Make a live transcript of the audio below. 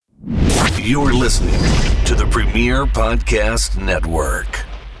You're listening to the Premier Podcast Network.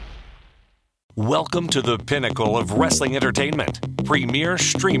 Welcome to the pinnacle of wrestling entertainment, Premier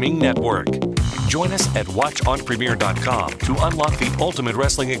Streaming Network. Join us at watchonpremier.com to unlock the ultimate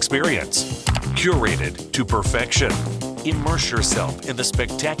wrestling experience. Curated to perfection. Immerse yourself in the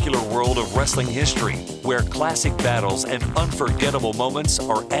spectacular world of wrestling history, where classic battles and unforgettable moments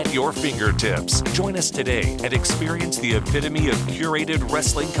are at your fingertips. Join us today and experience the epitome of curated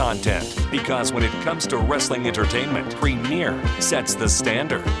wrestling content. Because when it comes to wrestling entertainment, Premier sets the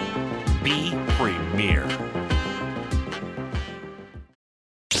standard. Be Premier.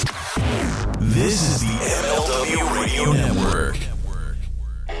 This is the MLW Radio Network.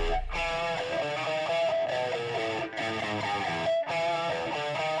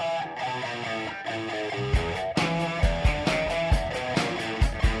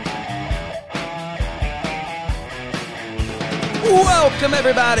 Welcome,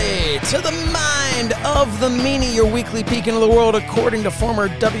 everybody, to the Mind of the Meanie, your weekly peek into the world according to former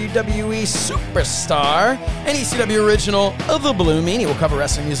WWE superstar and ECW original of the Blue Meanie. We'll cover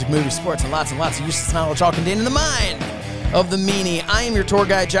wrestling, music, movies, sports, and lots of useless knowledge all contained in the Mind of the Meanie. I am your tour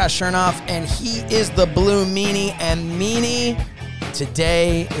guide, Josh Chernoff, and he is the Blue Meanie. And Meanie,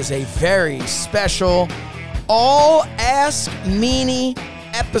 today is a very special All Ask Meanie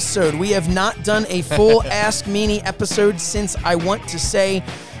episode. We have not done a full Ask Meanie episode since, I want to say,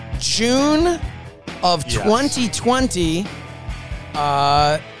 June of 2020.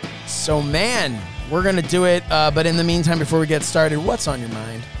 So, man, we're going to do it. But in the meantime, before we get started, what's on your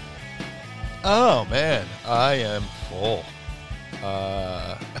mind? Oh, man, I am full.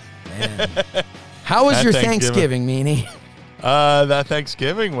 Man. How was your Thanksgiving, Meanie? That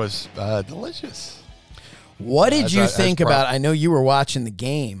Thanksgiving was delicious. What did you think about, I know you were watching the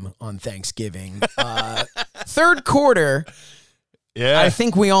game on Thanksgiving. Third quarter, yeah. I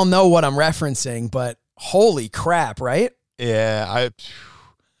think we all know what I'm referencing, but holy crap, right? Yeah,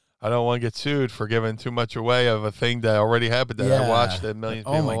 I don't want to get sued for giving too much away of a thing that already happened that I watched that millions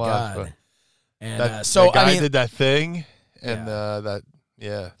of people watched. God. But And that guy did that thing, and that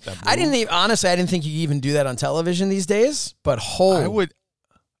I didn't think you even do that on television these days, but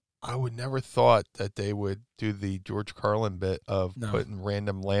I would never thought that they would do the George Carlin bit of putting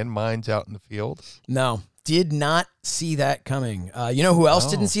random landmines out in the field. No, did not see that coming. You know who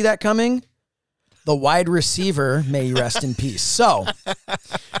else didn't see that coming? The wide receiver, may he rest in peace. So,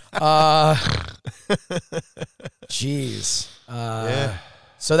 geez.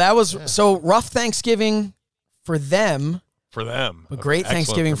 So that was so rough Thanksgiving for them. But great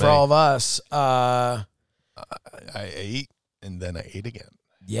Thanksgiving for all of us. I ate, and then I ate again.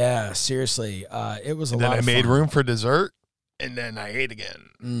 Yeah, seriously. It was a lot of fun. Then I made room for dessert, and then I ate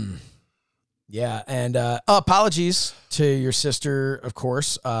again. Yeah, and apologies to your sister, of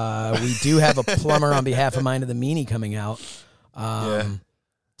course. We do have a plumber on behalf of Mind of the Meanie coming out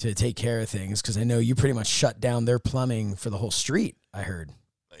to take care of things, because I know you pretty much shut down their plumbing for the whole street, I heard.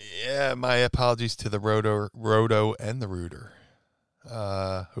 Yeah, my apologies to the Roto and the Rooter,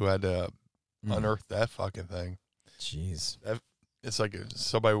 who had to unearth that fucking thing. Jeez. It's like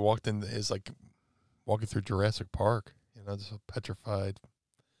somebody walking through Jurassic Park, just a petrified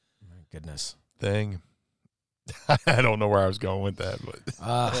goodness thing. I don't know where I was going with that, but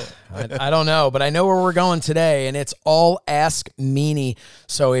I don't know, but I know where we're going today, and it's All Ask Meanie.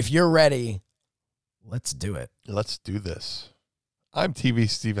 So if you're ready, let's do it. Let's do this. I'm TV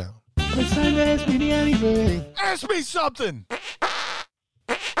Steve Allen. It's time to ask me anything. Ask me something.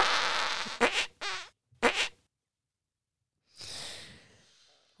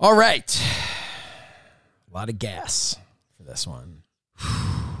 All right. A lot of gas for this one.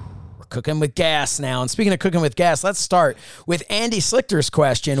 We're cooking with gas now. And speaking of cooking with gas, let's start with Andy Slichter's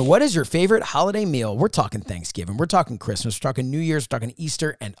question. What is your favorite holiday meal? We're talking Thanksgiving. We're talking Christmas. We're talking New Year's. We're talking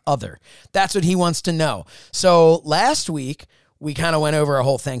Easter and other. That's what he wants to know. So last week, we kind of went over our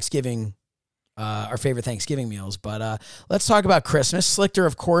whole Thanksgiving, our favorite Thanksgiving meals. But let's talk about Christmas. Slichter,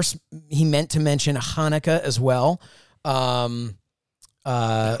 of course, he meant to mention Hanukkah as well.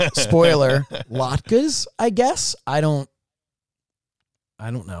 Spoiler, latkes, I guess. I don't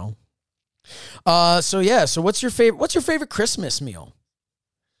know. So what's your favorite Christmas meal?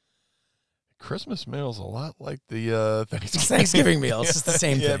 Christmas meal is a lot like the Thanksgiving meal. It's just the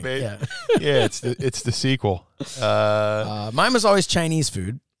same thing. Babe. Yeah, yeah. It's the sequel. Mine was always Chinese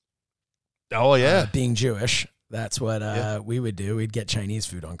food. Oh yeah, being Jewish, that's what we would do. We'd get Chinese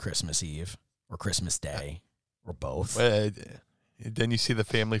food on Christmas Eve or Christmas Day or both. Then you see the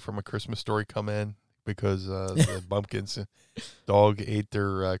family from A Christmas Story come in because the bumpkins dog ate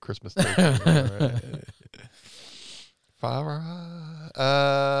their Christmas turkey.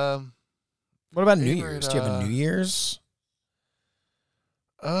 What about New Year's? Do you have a New Year's?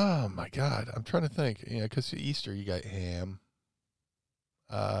 Oh my God, I'm trying to think. Yeah, because Easter you got ham.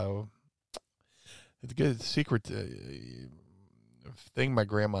 The good secret thing my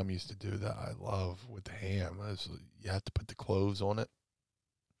grandmom used to do that I love with the ham is you have to put the cloves on it.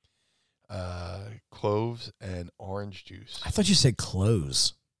 Cloves and orange juice. I thought you said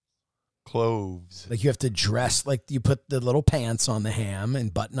clothes. Cloves. Like you have to dress, like you put the little pants on the ham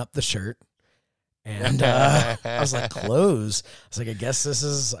and button up the shirt. And I was like, clothes. I was like, I guess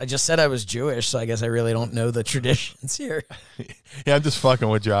I just said I was Jewish, so I guess I really don't know the traditions here. Yeah, I'm just fucking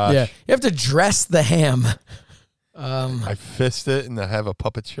with Josh. Yeah, you have to dress the ham. I fist it and I have a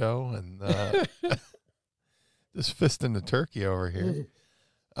puppet show and just fisting the turkey over here.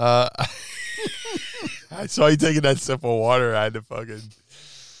 I saw you taking that sip of water. I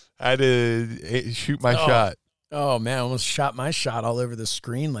had to shoot my shot. Oh man, I almost shot my shot all over the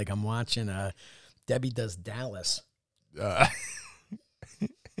screen like I'm watching Debbie Does Dallas. Do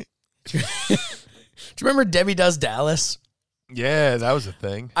you remember Debbie Does Dallas? Yeah, that was a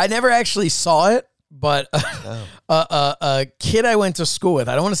thing. I never actually saw it, but a kid I went to school with,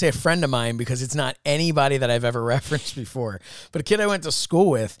 I don't want to say a friend of mine because it's not anybody that I've ever referenced before, but a kid I went to school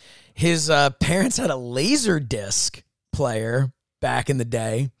with, his parents had a laser disc player back in the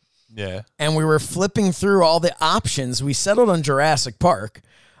day. Yeah. And we were flipping through all the options. We settled on Jurassic Park.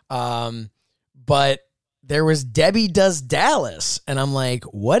 But there was Debbie Does Dallas. And I'm like,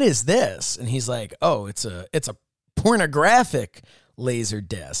 what is this? And he's like, oh, it's a pornographic laser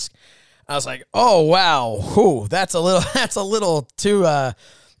disc. I was like, oh wow. Whew, that's a little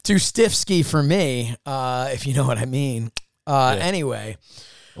too stiff ski for me, if you know what I mean. Yeah. Anyway.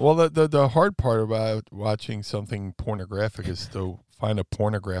 Well, the hard part about watching something pornographic is to find a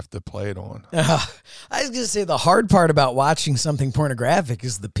pornograph to play it on. I was going to say the hard part about watching something pornographic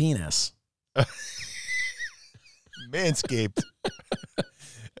is the penis. Manscaped.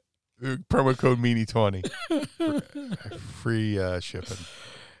 Promo code Meanie20. Free shipping.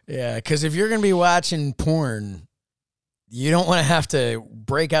 Yeah, because if you're going to be watching porn, you don't want to have to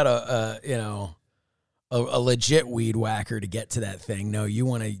break out a legit weed whacker to get to that thing. No, you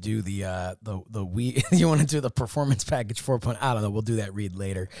want to do the weed. You want to do the performance package 4.0. I don't know. We'll do that read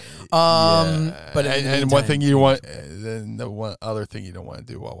later. But and one thing you want, then the one other thing you don't want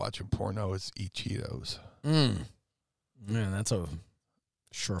to do while watching porno is eat Cheetos. Yeah, that's a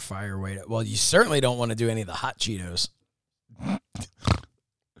surefire way to. Well, you certainly don't want to do any of the hot Cheetos.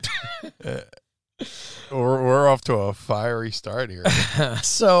 We're off to a fiery start here.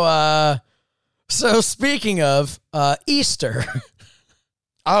 So speaking of Easter.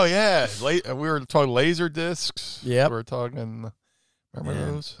 Oh, yeah. We were talking laser discs. Yep. We were talking, remember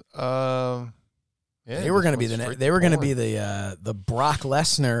those? Yeah, they were going to be the Brock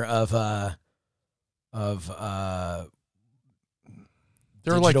Lesnar of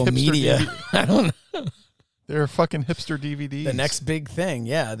they were like hipster media. I don't know. They were fucking hipster DVDs. The next big thing.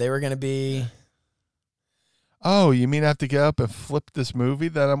 Yeah, they were going to be. Oh, you mean I have to get up and flip this movie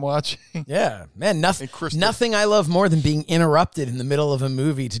that I'm watching? Yeah, man, nothing I love more than being interrupted in the middle of a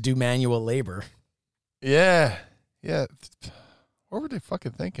movie to do manual labor. Yeah. Yeah. What were they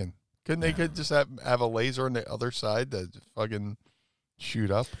fucking thinking? Couldn't they just have a laser on the other side to fucking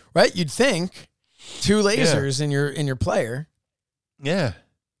shoot up? Right? You'd think 2 lasers in your player. Yeah.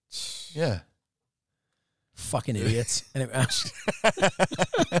 Yeah. Fucking idiots. Anyway.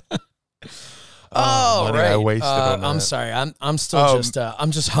 Money right. I wasted on I'm that. sorry. I'm still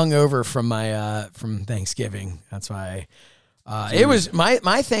I'm just hungover from my from Thanksgiving. That's why it was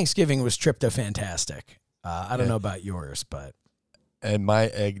my Thanksgiving was trypto-fantastic. I don't know about yours, but and my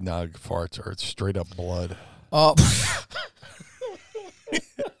eggnog farts are straight up blood. oh,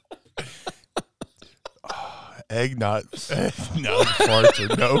 Eggnog farts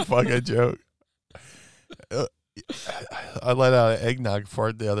are no fucking joke. I let out an eggnog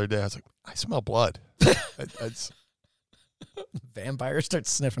fart the other day. I was like, I smell blood. Vampire starts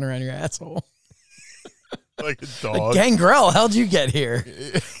sniffing around your asshole. Like a dog. Gangrel, how'd you get here?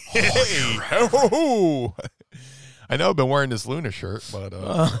 Hey, I know I've been wearing this Luna shirt, but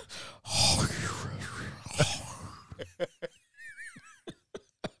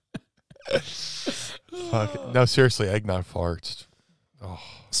fuck. No, seriously, eggnog farts. Oh.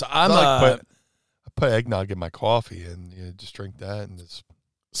 So I'm I put eggnog in my coffee and you just drink that and it's.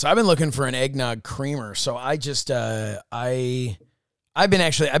 So I've been looking for an eggnog creamer. So I just I've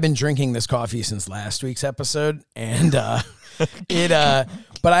been drinking this coffee since last week's episode, and but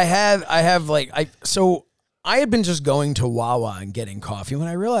I have I had been just going to Wawa and getting coffee. What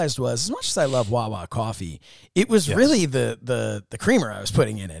I realized was, as much as I love Wawa coffee, it was really the creamer I was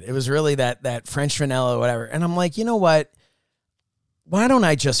putting in it. It was really that French vanilla, whatever. And I'm like, you know what? Why don't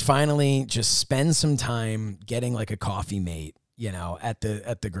I just finally just spend some time getting like a coffee mate, at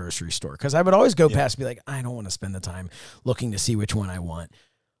the grocery store? Because I would always go past and be like, I don't want to spend the time looking to see which one I want.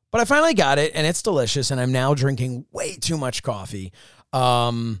 But I finally got it, and it's delicious, and I'm now drinking way too much coffee.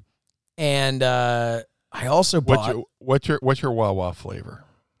 I also bought... What's your Wawa flavor?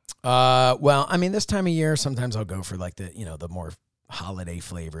 Well, I mean, this time of year, sometimes I'll go for like the more holiday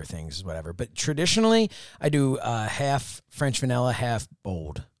flavor things, whatever. But traditionally, I do half French vanilla, half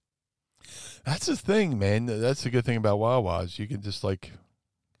bold. That's the thing, man. That's the good thing about Wawa's. You can just have a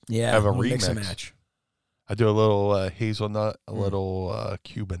remix. Mix and match. I do a little hazelnut, a little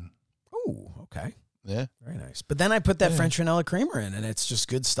Cuban. Oh, okay. Yeah. Very nice. But then I put that French vanilla creamer in, and it's just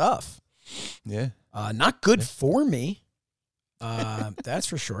good stuff. Yeah. Not good for me. That's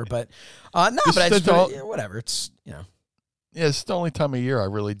for sure. But but I just whatever. It's Yeah, it's the only time of year I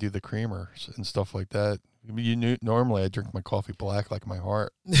really do the creamers and stuff like that. Normally I drink my coffee black like my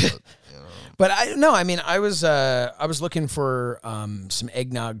heart. But I was looking for some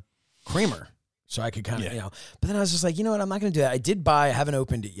eggnog creamer so I could kind of But then I was just like, you know what? I'm not going to do that. I haven't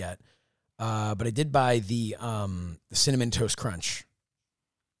opened it yet. But I did buy the cinnamon toast crunch.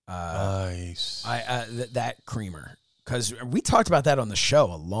 Nice. That creamer, because we talked about that on the show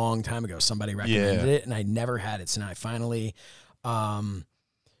a long time ago. Somebody recommended it, and I never had it. So now I finally,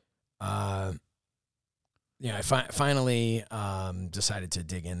 finally decided to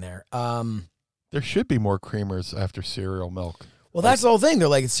dig in there. There should be more creamers after cereal milk. Well, that's the whole thing. They're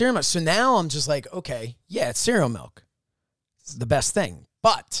like, it's cereal milk. So now I'm just like, okay, yeah, it's cereal milk. It's the best thing,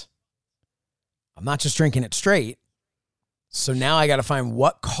 but I'm not just drinking it straight. So now I got to find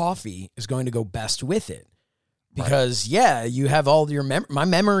what coffee is going to go best with it. Because, you have all your my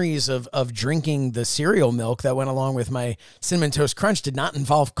memories of drinking the cereal milk that went along with my Cinnamon Toast Crunch did not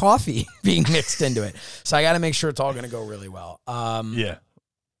involve coffee being mixed into it. So I got to make sure it's all going to go really well. I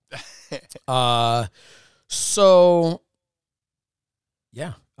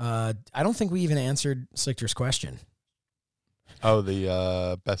don't think we even answered Slichter's question. Oh,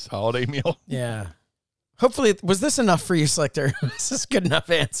 the best holiday meal? Yeah. Hopefully, was this enough for you, Slichter? Is this a good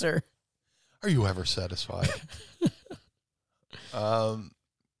enough answer? Are you ever satisfied?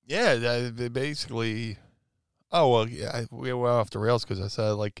 Basically. Oh, well, yeah, we went off the rails because I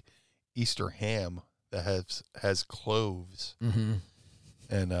said like Easter ham that has cloves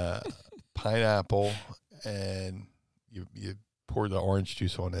and pineapple, and you pour the orange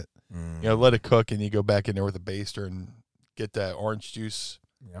juice on it. Let it cook, and you go back in there with a baster and get that orange juice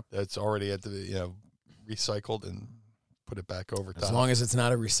that's already at the recycled and put it back over top. As long as it's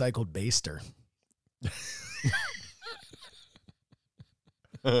not a recycled baster.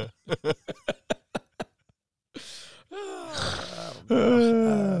 I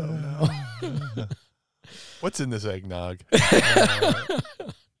don't know. What's in this eggnog?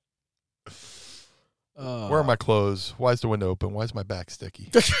 Where are my clothes? Why is the window open? Why is my back sticky?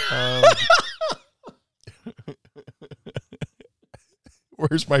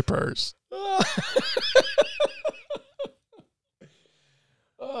 Where's my purse?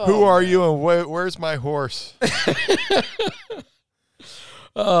 Who are you and where's my horse?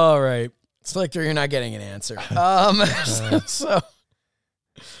 All right. Slichter, you're not getting an answer. So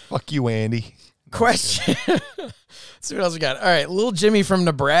fuck you, Andy. Question. Let's see what else we got. All right. Little Jimmy from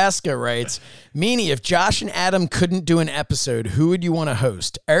Nebraska writes, Meanie, if Josh and Adam couldn't do an episode, who would you want to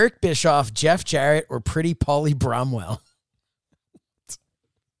host? Eric Bischoff, Jeff Jarrett, or Pretty Paulie Bromwell?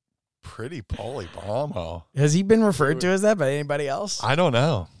 Pretty Paulie Bromwell. Has he been referred to as that by anybody else? I don't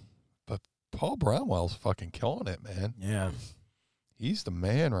know. But Paul Bromwell's fucking killing it, man. Yeah. He's the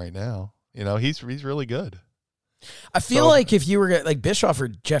man right now. He's really good. I feel like if you were like Bischoff or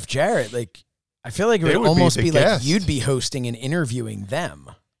Jeff Jarrett, like I feel like it would almost be like guest. You'd be hosting and interviewing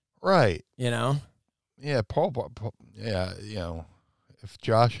them. Right. Yeah, Paul yeah, if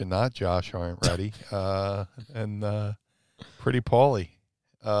Josh and not Josh aren't ready, and Pretty Paulie.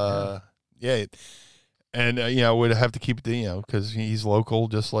 And would have to keep it, because he's local,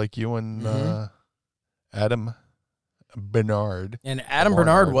 just like you and Adam Bernard. And Adam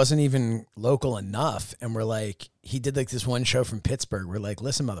Bernard wasn't even local enough, and we're like, he did like this one show from Pittsburgh. We're like,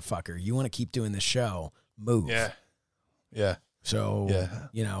 listen, motherfucker, you want to keep doing this show? Move. Yeah. So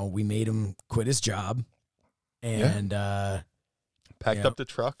we made him quit his job, and packed up the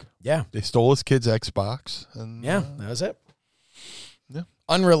truck. Yeah, they stole his kid's Xbox, and that was it. Yeah.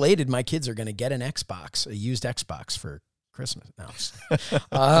 Unrelated, my kids are going to get an Xbox, a used Xbox for Christmas. No.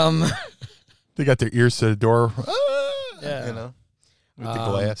 They got their ears to the door. Yeah. You know, with the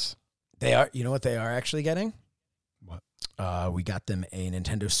glass. They are. You know what they are actually getting? What? We got them a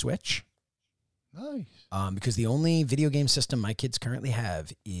Nintendo Switch. Nice. Because the only video game system my kids currently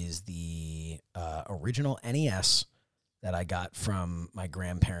have is the original NES that I got from my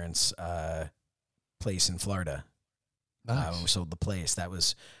grandparents' place in Florida. Nice. So the place I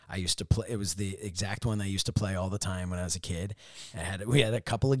used to play. It was the exact one I used to play all the time when I was a kid. We had a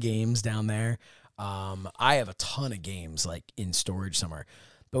couple of games down there. I have a ton of games like in storage somewhere,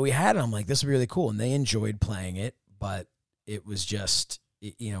 but we had them like this would be really cool, and they enjoyed playing it. But it was just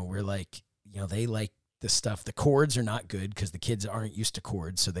we're like they like the stuff. The cords are not good because the kids aren't used to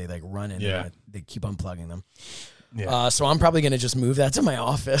cords, so they like run in and they keep unplugging them. Yeah. So I'm probably going to just move that to my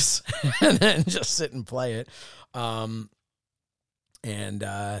office and then just sit and play it. So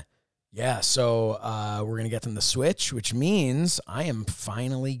we're going to get them the Switch, which means I am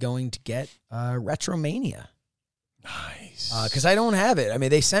finally going to get Retromania. Nice. Because I don't have it. I mean,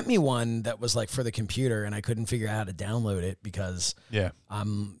 they sent me one that was like for the computer, and I couldn't figure out how to download it because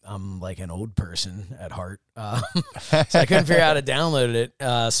I'm like an old person at heart. So I couldn't figure out how to download it.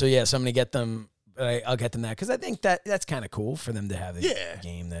 So I'm going to get them. I'll get them that because I think that's kind of cool for them to have the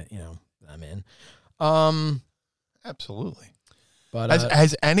game that I'm in. Absolutely. But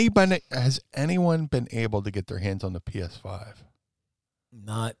has anyone been able to get their hands on the PS5?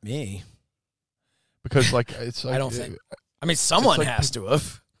 Not me. Because it's like I don't think. I mean, someone has to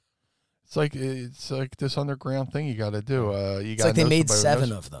have. It's like this underground thing you got to do. It's like they made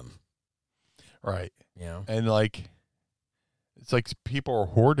 7 of them. Right. And like. It's like people are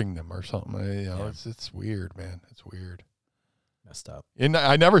hoarding them or something. It's weird, man. It's weird. Messed up. And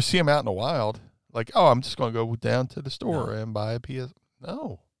I never see them out in the wild. Like, I'm just going to go down to the store and buy a PS.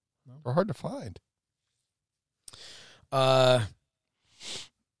 No. They're hard to find.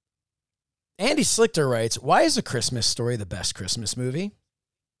 Andy Slichter writes, why is A Christmas Story the best Christmas movie?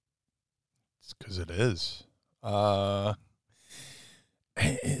 It's because it is.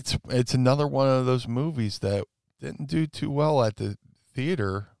 It's another one of those movies that didn't do too well at the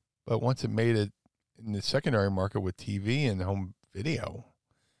theater, but once it made it in the secondary market with TV and home video,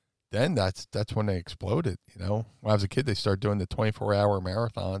 then that's when they exploded. When I was a kid, they started doing the 24-hour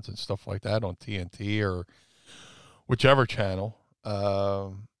marathons and stuff like that on TNT or whichever channel.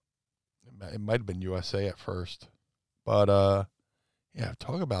 It might have been USA at first, but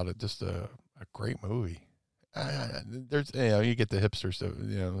talk about it. Just a great movie. There's you get the hipsters,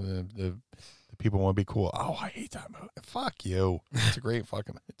 the people want to be cool. Oh, I hate that movie. Fuck you. It's a great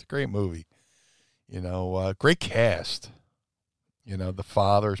movie. Great cast. The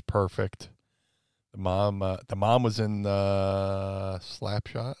father's perfect. The mom was in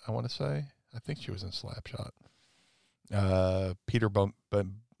Slapshot, I want to say. I think she was in Slapshot. Peter I'm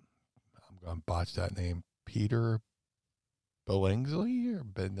going to botch that name. Peter Billingsley or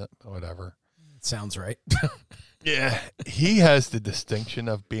whatever. Sounds right. Yeah, he has the distinction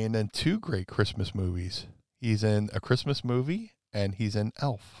of being in 2 great Christmas movies. He's in A Christmas Movie, and he's in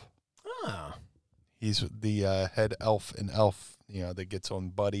Elf. Oh. He's the head elf in Elf, that gets on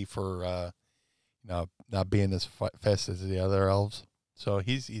Buddy for, not being as fast as the other elves. So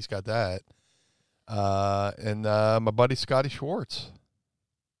he's got that. And my buddy Scotty Schwartz.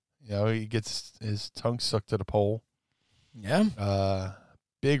 He gets his tongue stuck to the pole. Yeah.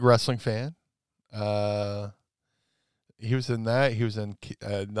 Big wrestling fan. He was in that. He was in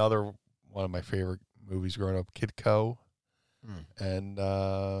another one of my favorite movies growing up, Kid Co. And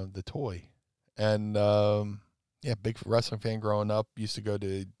The Toy. And, big wrestling fan growing up. Used to go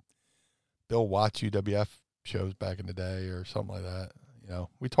to Bill Watts UWF shows back in the day or something like that.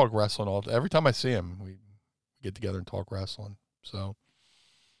 We talk wrestling every time I see him, we get together and talk wrestling. So,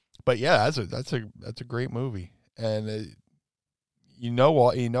 but yeah, that's a great movie. And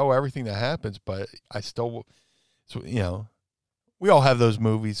everything that happens, but I still, we all have those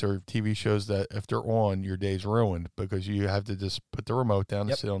movies or TV shows that if they're on, your day's ruined because you have to just put the remote down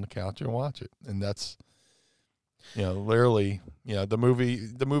and sit on the couch and watch it. And that's, literally, the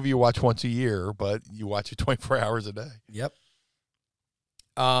movie you watch once a year, but you watch it 24 hours a day. Yep.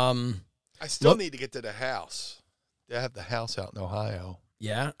 I still need to get to the house. They have the house out in Ohio.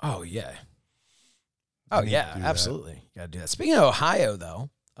 Yeah. Oh, yeah. Oh, yeah, absolutely. You got to do that. Speaking of Ohio, though,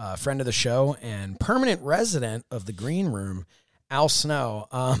 friend of the show and permanent resident of the Green Room, Al Snow,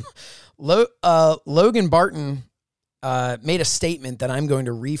 Logan Barton made a statement that I'm going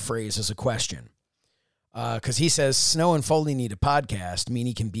to rephrase as a question. Because he says Snow and Foley need a podcast,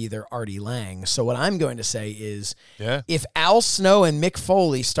 Meanie can be their Artie Lang. So what I'm going to say is, if Al Snow and Mick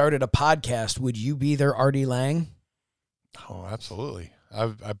Foley started a podcast, would you be their Artie Lang? Oh, absolutely.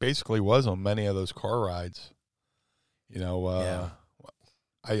 I basically was on many of those car rides. You know,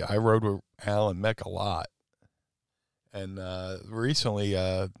 I rode with Al and Mick a lot. And recently,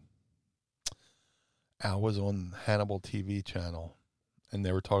 Al was on Hannibal TV channel, and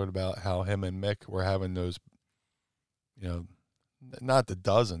they were talking about how him and Mick were having those, you know, not the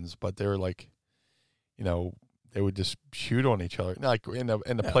dozens, but they were like, you know, they would just shoot on each other, like in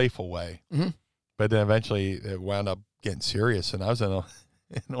a playful way. Mm-hmm. But then eventually it wound up getting serious, and I was on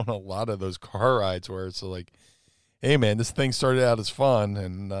a lot of those car rides where it's like, hey man, this thing started out as fun,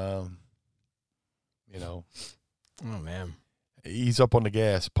 and you know, oh man, ease up on the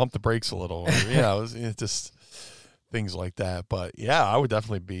gas, pump the brakes a little, or, you know, it's just things like that. But yeah, I would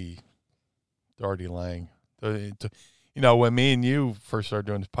definitely be Darty Lang. You know, when me and you first started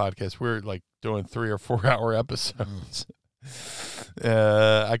doing this podcast, we were like doing 3 or 4 hour episodes.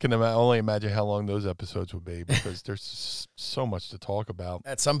 I can only imagine how long those episodes would be, because there's so much to talk about.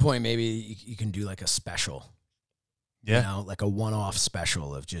 At some point, maybe you can do like a special. Yeah. You know, like a one-off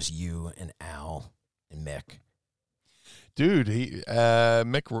special of just you and Al and Mick. Dude,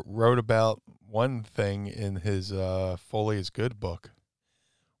 Mick wrote about one thing in his Foley is Good book,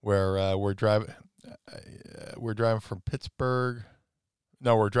 where we're driving from Pittsburgh.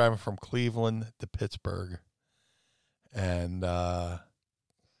 No, we're driving from Cleveland to Pittsburgh, and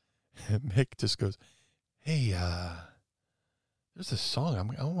Mick just goes, "Hey, there's a song.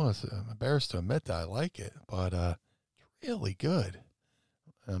 I'm embarrassed to admit that I like it, but it's really good."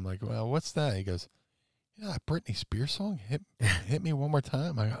 And I'm like, "Well, what's that?" He goes, "Yeah, that Britney Spears song, hit me one more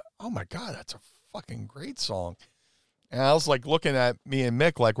time." I go, "Oh my God, that's a fucking great song." And I was like looking at me and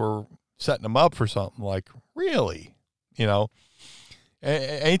Mick like we're setting them up for something. Like, really? You know,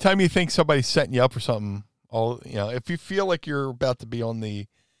 anytime you think somebody's setting you up for something, if you feel like you're about to be on the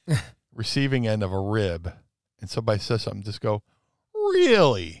receiving end of a rib and somebody says something, just go,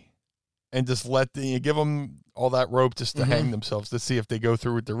 "Really?" And just give them all that rope just to hang themselves to see if they go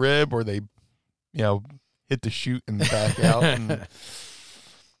through with the rib or they, you know, hit the chute and back out. And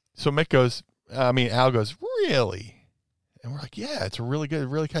so Al goes, "Really?" And we're like, "Yeah, it's a really good,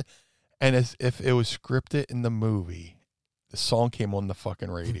 really good." And as if it was scripted in the movie, the song came on the fucking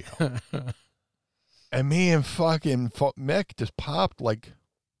radio. And me and fucking Mick just popped like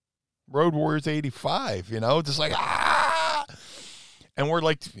Road Warriors 85, you know, just like, ah! And we're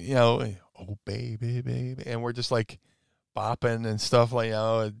like, you know, "Oh, baby, baby." And we're just like bopping and stuff, like, you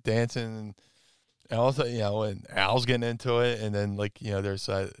know, dancing. And also, you know, and Al's getting into it. And then, like, you know, there's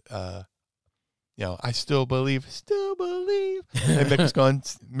you know, "I still believe. And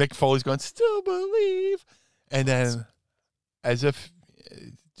Mick Foley's going, "Still believe." And then, as if,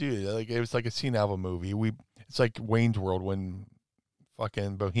 dude, like it was like a scene out of a movie. It's like Wayne's World when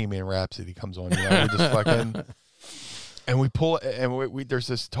fucking Bohemian Rhapsody comes on. You know, we just fucking, and we pull, and we there's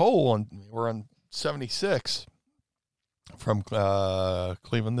this toll we're on 76 from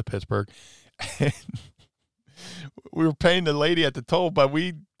Cleveland to Pittsburgh. And we were paying the lady at the toll, but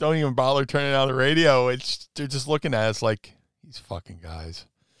we don't even bother turning on the radio. They're just looking at us like, these fucking guys.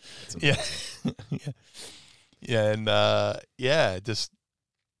 Yeah. Yeah. And just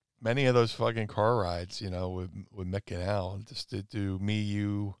many of those fucking car rides, you know, with Mick and Al, just to do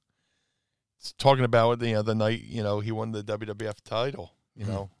you talking about, you know, the night, you know, he won the WWF title, you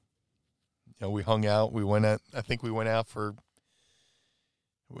know. You know, we hung out, I think we went out for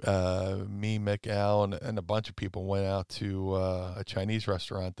me, Mick, Al, and a bunch of people went out to a Chinese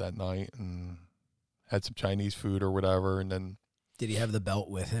restaurant that night and had some Chinese food or whatever. And then, did he have the belt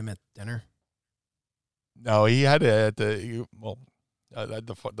with him at dinner? No, he had it at the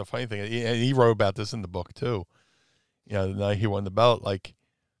funny thing, and he wrote about this in the book too. You know, the night he won the belt, like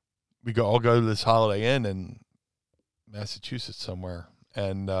we all go to this Holiday Inn in Massachusetts somewhere,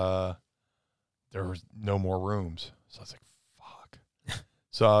 and there was no more rooms. So I was like, fuck.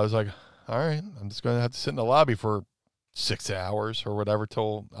 So I was like, all right, I'm just going to have to sit in the lobby for 6 hours or whatever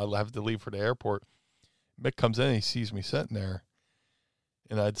till I'll have to leave for the airport. Mick comes in and he sees me sitting there,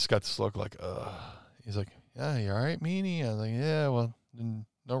 and I just got this look like, ugh. He's like, "Yeah, you all right, Meanie?" I was like, "Yeah, well,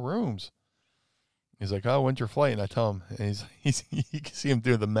 no rooms." He's like, "Oh, when's your flight?" And I tell him, and he's you can see him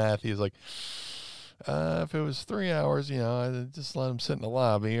doing the math. He's like, "If it was 3 hours, you know, I'd just let him sit in the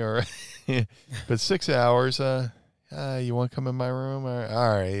lobby, or but 6 hours, you want to come in my room? All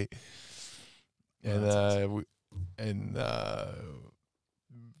right." And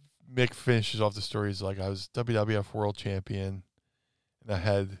Mick finishes off the story. He's like, "I was WWF World Champion, and I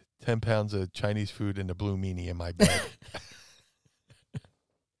had 10 pounds of Chinese food and a blue meanie in my bed."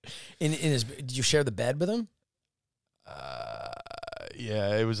 Did you share the bed with him?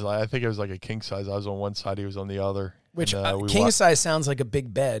 Yeah, it was. I think it was like a king size. I was on one side, he was on the other. Which and, king size sounds like a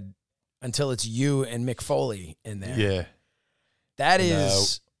big bed until it's you and Mick Foley in there. Yeah, that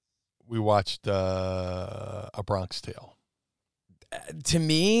is. We watched A Bronx Tale. To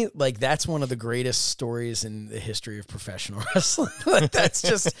me, like that's one of the greatest stories in the history of professional wrestling. Like that's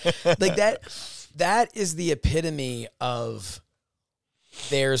just like that. That is the epitome of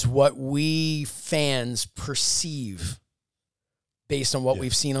there's what we fans perceive based on what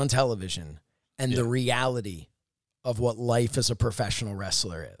we've seen on television and the reality of what life as a professional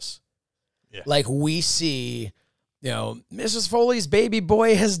wrestler is. Yeah. Like we see, Mrs. Foley's baby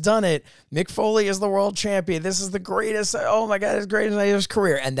boy has done it. Mick Foley is the world champion. This is the greatest. Oh my God, it's the greatest night of his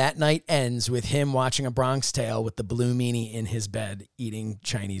career. And that night ends with him watching A Bronx Tale with the blue meanie in his bed eating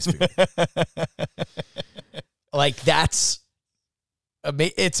Chinese food. Like it's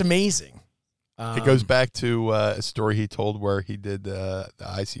amazing. It goes back to a story he told where he did the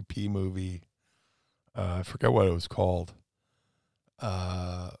ICP movie. I forget what it was called.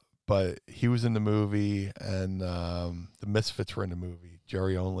 But he was in the movie, and the Misfits were in the movie,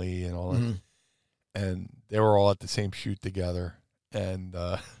 Jerry Only and all that. And they were all at the same shoot together. And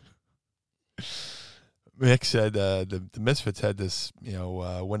Mick said the Misfits had this,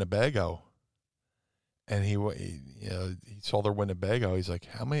 Winnebago. And he saw their Winnebago. He's like,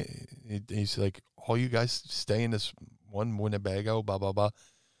 how many? He's like, all you guys stay in this one Winnebago, blah, blah, blah.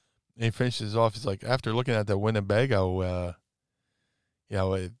 And he finishes off. He's like, after looking at that Winnebago,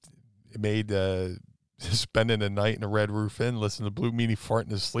 it made spending the night in a Red Roof Inn, listening to Blue Meanie fart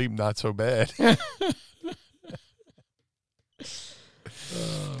in his sleep, not so bad.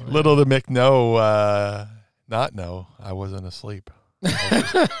 Little did Mick not know, I wasn't asleep.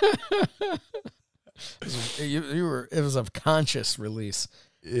 It was a conscious release.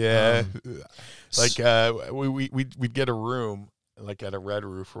 Yeah, we'd get a room like at a Red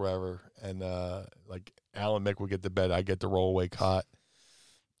Roof or whatever, and like Alan Mick would get the bed, I get the rollaway cot.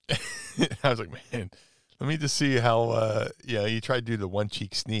 I was like, man, let me just see how you try to do the one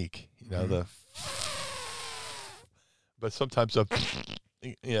cheek sneak, but sometimes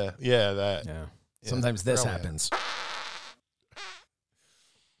sometimes this happens,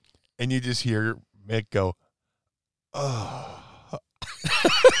 and you just hear Mick go, oh.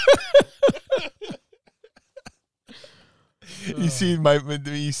 You see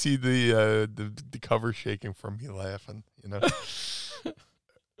the cover shaking from me laughing,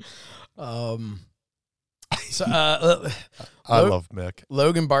 So I love Mick.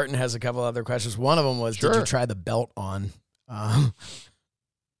 Logan Barton has a couple other questions. One of them was, did you try the belt on?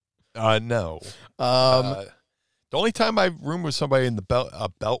 No. The only time I roomed with somebody in the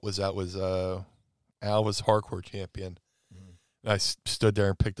belt was Al was hardcore champion. And I stood there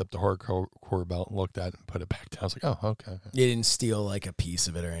and picked up the hardcore belt and looked at it and put it back down. I was like, oh, okay. You didn't steal like a piece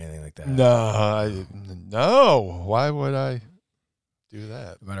of it or anything like that? No. Why would I do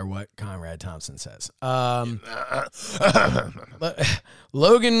that? No matter what Conrad Thompson says.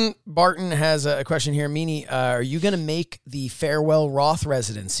 Logan Barton has a question here. Meanie, are you going to make the Farewell Roth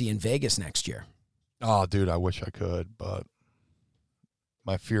residency in Vegas next year? Oh, dude, I wish I could, but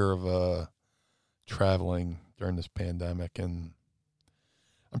my fear of traveling during this pandemic, and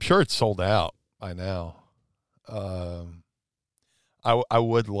I'm sure it's sold out by now. I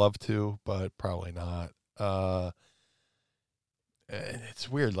would love to, but probably not. It's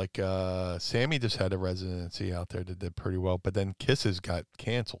weird. Like Sammy just had a residency out there that did pretty well, but then Kiss's got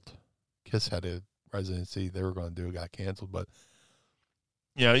canceled. Kiss had a residency they were going to do, got canceled, but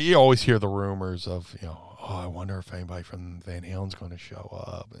you always hear the rumors of I wonder if anybody from Van Halen's going to show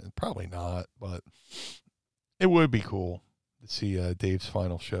up, and probably not, but it would be cool to see Dave's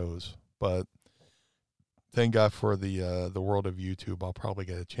final shows. But thank God for the world of YouTube. I'll probably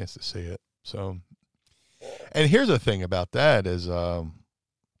get a chance to see it. So, and here's the thing about that is I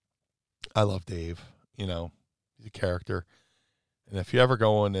love Dave. He's a character. And if you ever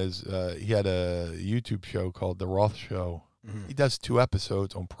go on he had a YouTube show called The Roth Show. Mm-hmm. He does 2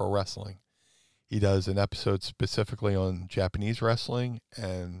 episodes on pro wrestling. He does an episode specifically on Japanese wrestling,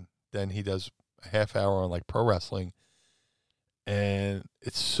 and then he does a half hour on like pro wrestling, and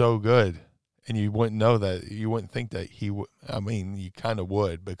it's so good. And you wouldn't know that. You wouldn't think that he would. I mean, you kind of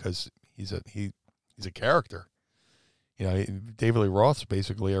would, because he's a character. David Lee Roth's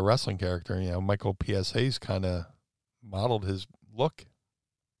basically a wrestling character. Michael PSA's kind of modeled his look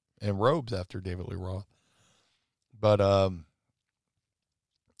and robes after David Lee Roth. But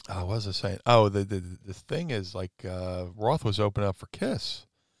what was I saying? Oh, the thing is, like, Roth was opening up for Kiss.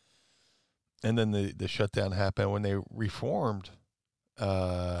 And then the shutdown happened. When they reformed,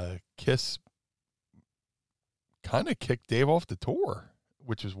 Kiss kind of kicked Dave off the tour.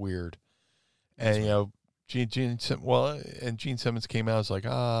 which is weird. And Gene Simmons came out, was like,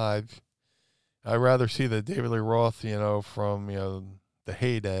 I'd rather see the David Lee Roth, from the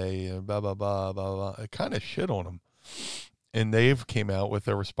heyday and blah blah blah blah blah. It kind of shit on him, and they've came out with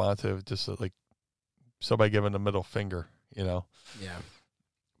their response of just like somebody giving a middle finger, Yeah.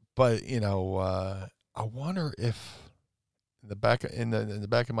 But I wonder if in the back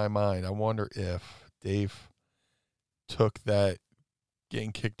of my mind, I wonder if Dave took that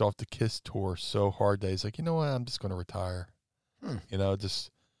getting kicked off the Kiss tour so hard that he's like, you know what, I'm just going to retire. I'm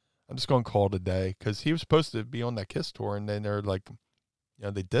just going to call it a day, because he was supposed to be on that Kiss tour, and then they're like,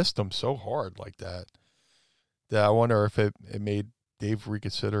 they dissed him so hard like that I wonder if it made Dave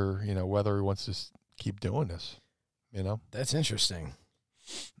reconsider, whether he wants to keep doing this. That's interesting.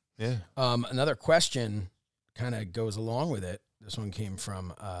 Yeah. Another question kind of goes along with it. This one came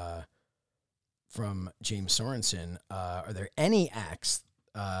from James Sorensen. Are there any acts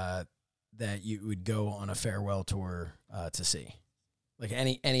that you would go on a farewell tour to see? Like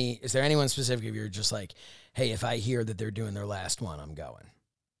is there anyone specific if you're just like, hey, if I hear that they're doing their last one, I'm going?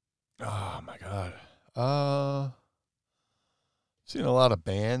 Oh my God. Seen a lot of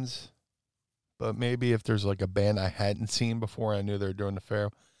bands, but maybe if there's like a band I hadn't seen before, I knew they were doing the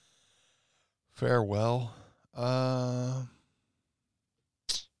farewell. Because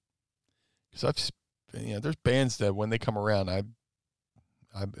there's bands that when they come around, I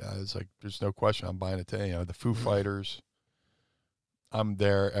was like, there's no question I'm buying a ticket. The Foo Fighters, I'm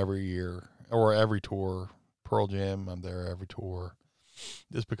there every year or every tour. Pearl Jam, I'm there every tour,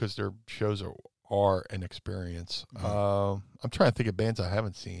 just because their shows are an experience. I'm trying to think of bands I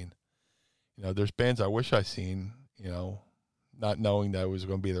haven't seen. There's bands I wish I seen. Not knowing that it was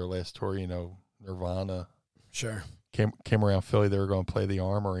going to be their last tour. Nirvana. Sure. Came around Philly. They were going to play the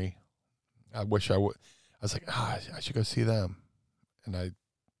Armory. I wish I would. I was like, I should go see them, and I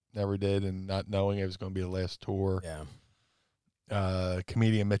never did. And not knowing it was going to be the last tour. Yeah.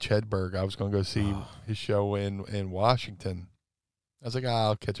 Comedian Mitch Hedberg, I was going to go see his show in Washington. I was like,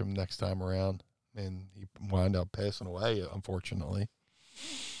 I'll catch him next time around, and he wound up passing away, unfortunately.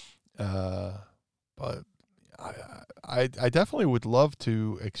 But I definitely would love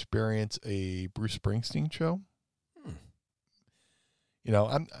to experience a Bruce Springsteen show.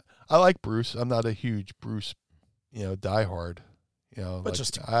 I like Bruce. I'm not a huge Bruce, diehard.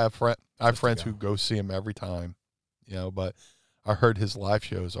 But I have friends who go see him every time. But I heard his live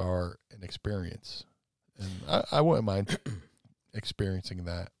shows are an experience, and I wouldn't mind experiencing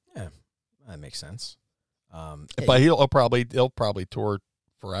that. Yeah, that makes sense. But he'll probably tour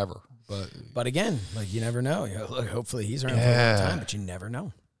forever. But again, like, you never know. Look, hopefully he's around for a long time, but you never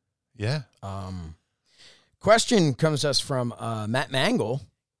know. Yeah. Question comes to us from Matt Mangle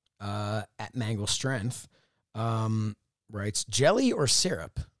at Mangle Strength. Writes, jelly or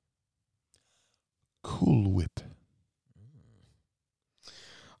syrup? Cool Whip.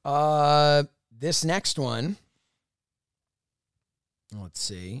 This next one, let's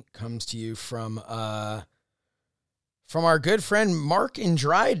see, comes to you from our good friend Mark in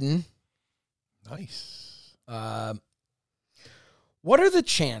Dryden. Nice. What are the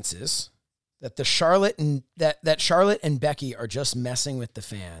chances that Charlotte and Becky are just messing with the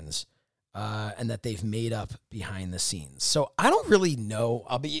fans, and that they've made up behind the scenes? So I don't really know.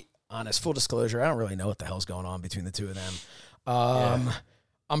 I'll be honest, full disclosure, I don't really know what the hell's going on between the two of them.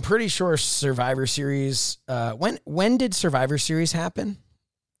 I'm pretty sure Survivor Series. When did Survivor Series happen?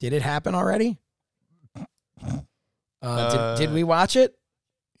 Did it happen already? Did we watch it?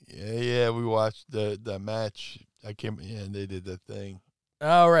 Yeah, we watched the match. And they did that thing.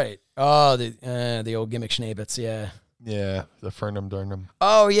 Oh, right. Oh, the old gimmick schnabbits, yeah. Yeah, the Fernum Durnum.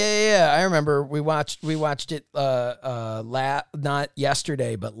 Oh, yeah. I remember we watched it not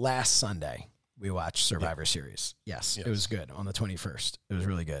yesterday, but last Sunday. We watched Survivor Series. Yes, it was good on the 21st. It was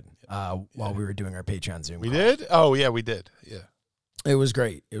really good. While we were doing our Patreon Zoom. We did? Oh, yeah, we did. Yeah. It was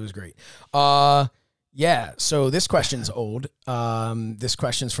great. Yeah, so this question's old. This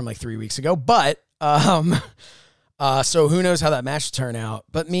question's from like 3 weeks ago, but so who knows how that match will turn out.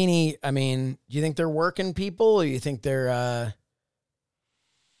 But Meanie, I mean, do you think they're working people, or you think they're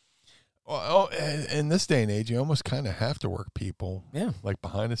Well, in this day and age, you almost kind of have to work people. Yeah. Like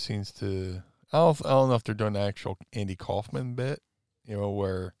behind the scenes to I don't know if they're doing the actual Andy Kaufman bit,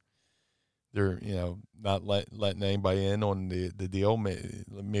 where they're, not letting anybody in on the deal.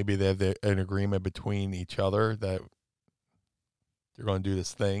 Maybe they have an agreement between each other that they're going to do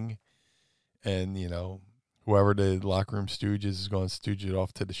this thing. And, whoever the locker room stooge is going to stooge it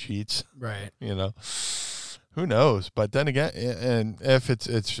off to the sheets. right? Who knows? But then again, and if it's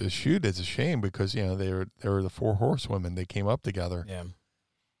a shoot, it's a shame because, they were the four horsewomen. They came up together. Yeah.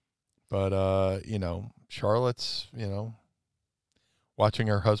 But, Charlotte's, watching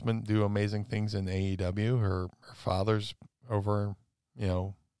her husband do amazing things in AEW. Her father's over,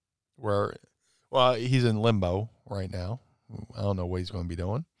 he's in limbo right now. I don't know what he's going to be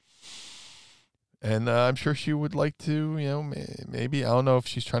doing. And I'm sure she would like to, maybe, I don't know if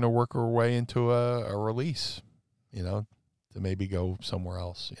she's trying to work her way into a release, to maybe go somewhere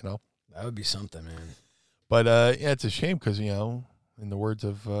else, That would be something, man. But, it's a shame because, in the words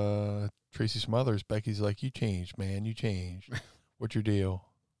of Tracy Smothers, Becky's like, you changed, man, you changed. What's your deal?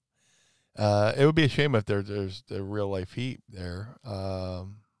 It would be a shame if there's the real life heat there.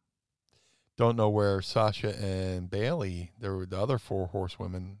 Don't know where Sasha and Bailey, the other 4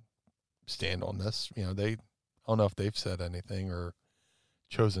 horsewomen, stand on this. I don't know if they've said anything or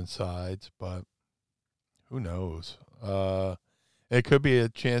chosen sides, but who knows? It could be a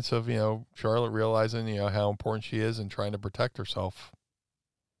chance of, Charlotte realizing, how important she is and trying to protect herself.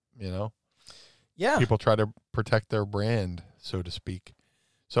 Yeah. People try to protect their brand, so to speak.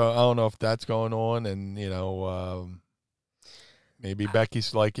 So I don't know if that's going on, and maybe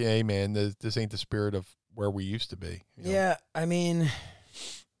Becky's like, "Hey, man, this ain't the spirit of where we used to be." Yeah, I mean,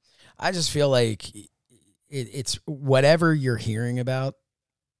 I just feel like it's whatever you're hearing about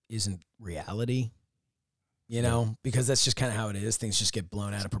isn't reality, because that's just kind of how it is. Things just get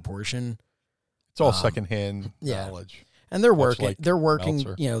blown out of proportion. It's all secondhand knowledge. And they're working. Like they're working.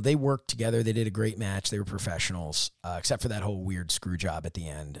 Meltzer. They worked together. They did a great match. They were professionals, except for that whole weird screw job at the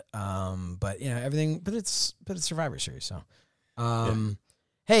end. But everything. But it's Survivor Series. So,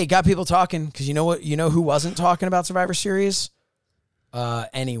 hey, got people talking because you know what? You know who wasn't talking about Survivor Series?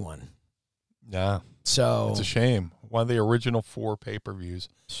 Anyone. Yeah. So it's a shame. One of the original 4 pay-per-views.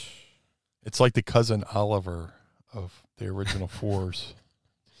 It's like the cousin Oliver of the original 4s.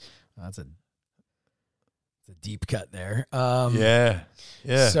 That's a deep cut there. Yeah.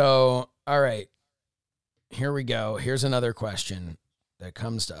 So, all right, here we go. Here's another question that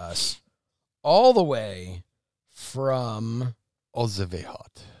comes to us all the way from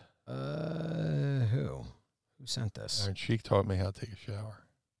Ozevehat. Who sent this? Iron Sheik taught me how to take a shower.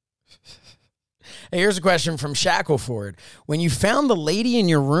 Hey, here's a question from Shackleford. When you found the lady in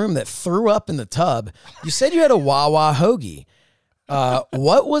your room that threw up in the tub, you said you had a Wawa hoagie.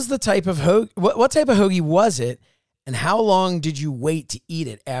 What was the type of what type of hoagie was it, and how long did you wait to eat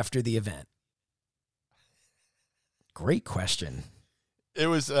it after the event? Great question. It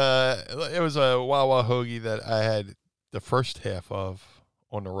was a Wawa hoagie that I had the first half of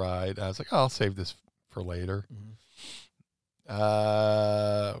on the ride. I was like, I'll save this for later. Mm-hmm.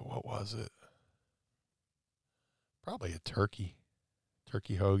 What was it? Probably a turkey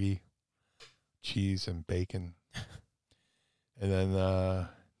hoagie, cheese and bacon. And then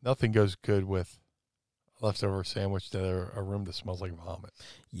nothing goes good with a leftover sandwich to a room that smells like vomit.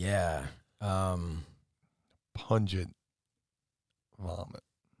 Yeah. Pungent vomit.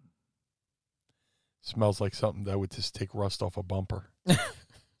 Smells like something that would just take rust off a bumper.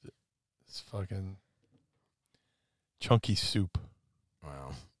 It's fucking chunky soup.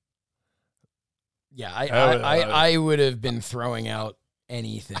 Wow. Yeah, I would have been throwing out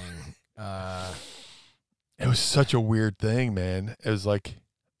anything. It was such a weird thing, man. It was like,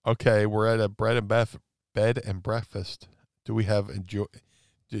 okay, we're at a bed and breakfast. Do we have do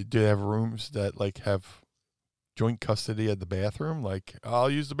they have rooms that like have joint custody of the bathroom? Like, I'll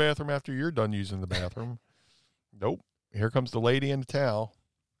use the bathroom after you're done using the bathroom. Nope. Here comes the lady in the towel.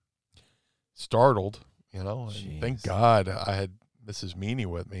 Startled, and thank God I had Mrs. Meanie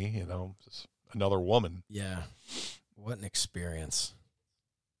with me, just another woman. Yeah. What an experience.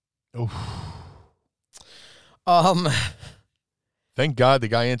 Oh. Thank God the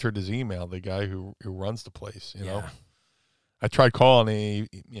guy entered his email, the guy who runs the place, Yeah. I tried calling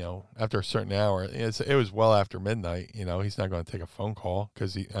after a certain hour. It was well after midnight, he's not going to take a phone call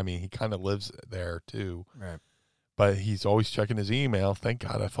because he kind of lives there too. Right. But he's always checking his email. Thank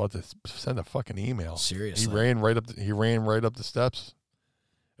God I thought to send a fucking email. Seriously. He ran right up the steps,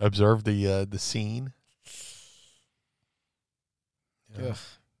 observed the scene. Ugh.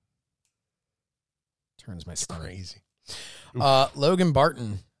 Turns my stomach. Crazy. Logan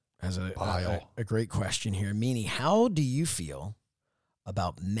Barton has a great question here. Meanie, how do you feel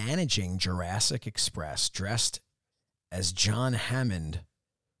about managing Jurassic Express dressed as John Hammond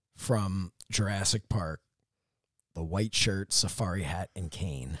from Jurassic Park? The white shirt, safari hat, and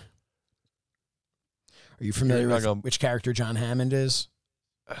cane. Are you familiar with which character John Hammond is?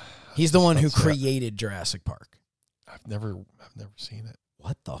 He's the one who created Jurassic Park. I've never seen it.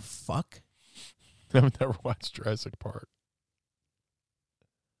 What the fuck? I've never watched Jurassic Park.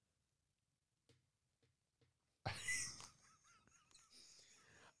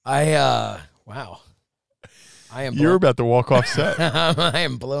 Wow. I am. You're about to walk off set. I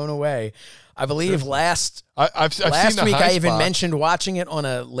am blown away. I believe last I've seen the week high I even spots. mentioned watching it on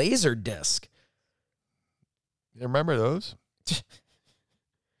a laser disc. You remember those?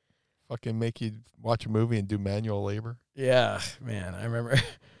 Fucking make you watch a movie and do manual labor. Yeah, man, I remember.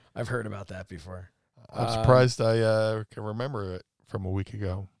 I've heard about that before. I'm surprised I can remember it from a week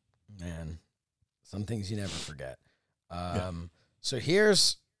ago. Man, some things you never forget. Yeah. So here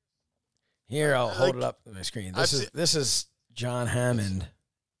I'll hold it up on my screen. This is John Hammond,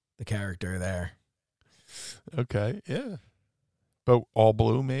 the character there. Okay, yeah. But all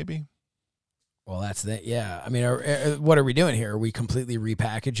blue, maybe? Well, that's the yeah. I mean, what are we doing here? Are we completely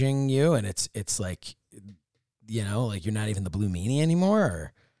repackaging you, and it's like, you know, like you're not even the Blue Meanie anymore?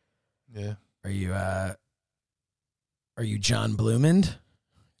 Or Yeah. are you John Blumond?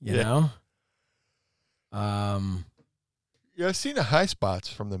 You know? Yeah, I've seen the high spots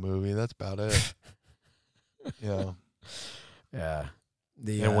from the movie. That's about it. Yeah. Yeah.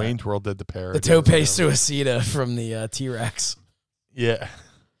 And Wayne's World did the parody. The Tope Suicida from the T-Rex. Yeah.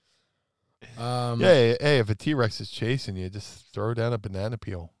 Hey, if a T-Rex is chasing you, just throw down a banana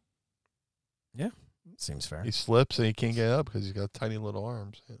peel. Yeah, seems fair. He slips and he can't get up because he's got tiny little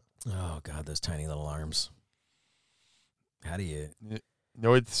arms. Yeah. Oh, God, those tiny little arms. How do you... You know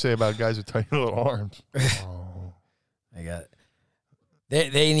what to say about guys with tiny little arms? Oh.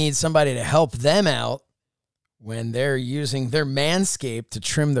 They need somebody to help them out when they're using their Manscaped to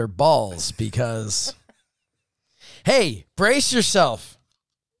trim their balls because... Hey, brace yourself.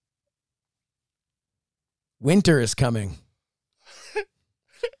 Winter is coming.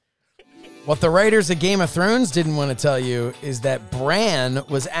 What the writers of Game of Thrones didn't want to tell you is that Bran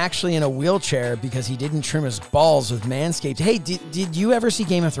was actually in a wheelchair because he didn't trim his balls with Manscaped. Hey, did you ever see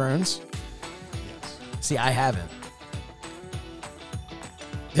Game of Thrones? Yes. See, I haven't.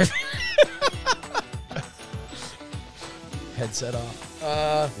 Headset off.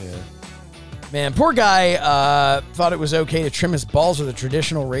 Yeah. Man, poor guy thought it was okay to trim his balls with a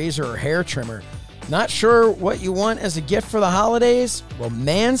traditional razor or hair trimmer. Not sure what you want as a gift for the holidays? Well,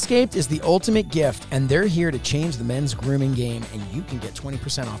 Manscaped is the ultimate gift, and they're here to change the men's grooming game, and you can get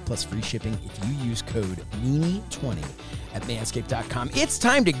 20% off plus free shipping if you use code MEANIE20 at manscaped.com. It's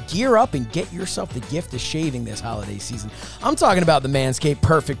time to gear up and get yourself the gift of shaving this holiday season. I'm talking about the Manscaped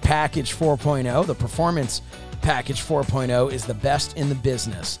Perfect Package 4.0. The Performance Package 4.0 is the best in the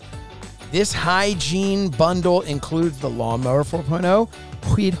business. This hygiene bundle includes the Lawnmower 4.0,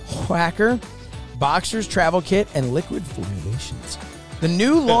 Weed Whacker, Boxers Travel Kit, and liquid formulations. The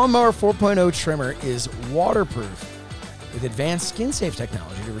new Lawnmower 4.0 trimmer is waterproof with advanced skin-safe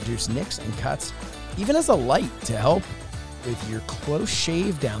technology to reduce nicks and cuts, even as a light to help with your close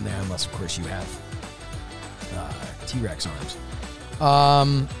shave down there, unless, of course, you have T-Rex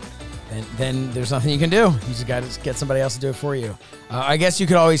arms. And then there's nothing you can do. You just got to get somebody else to do it for you. I guess you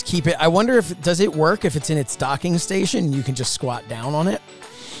could always keep it. I wonder does it work if it's in its docking station and you can just squat down on it?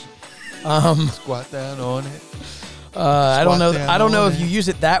 Squat down on it. I don't know. I don't know if you use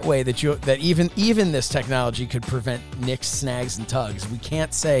it that way that even this technology could prevent nicks, snags, and tugs. We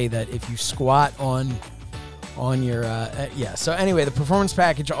can't say that if you squat on your yeah. So anyway, the performance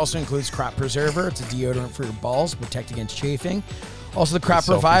package also includes Crop Preserver. It's a deodorant for your balls, protect against chafing. Also, the Crop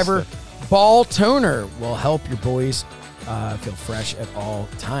Reviver Ball Toner will help your boys feel fresh at all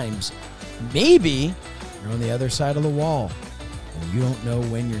times. Maybe you're on the other side of the wall and you don't know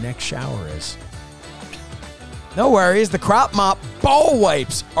when your next shower is. No worries. The Crop Mop Ball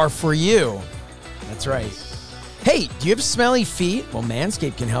Wipes are for you. That's right. Hey, do you have smelly feet? Well,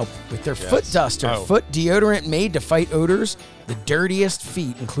 Manscaped can help with their Foot Duster, foot deodorant made to fight odors, the dirtiest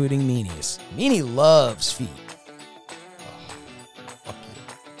feet, including Meanie's. Meanie loves feet.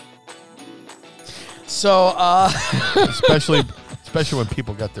 So, especially when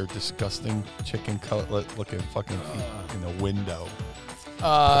people got their disgusting chicken cutlet looking fucking feet in the window.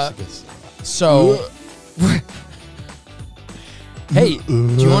 So, hey,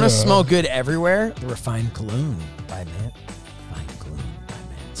 do you want to smell good everywhere? The Refined Cologne by Manscaped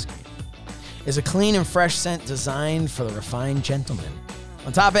is a clean and fresh scent designed for the refined gentleman.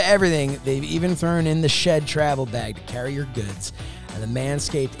 On top of everything, they've even thrown in the Shed travel bag to carry your goods. And the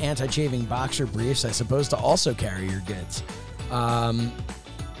Manscaped anti-chafing boxer briefs, I suppose, to also carry your goods.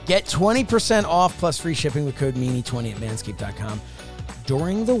 Get 20% off plus free shipping with code MEANIE20 at manscaped.com.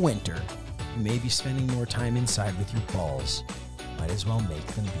 During the winter, you may be spending more time inside with your balls. Might as well make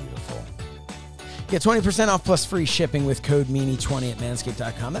them beautiful. Get 20% off plus free shipping with code MEANIE20 at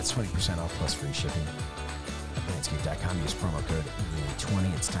manscaped.com. That's 20% off plus free shipping at manscaped.com. Use promo code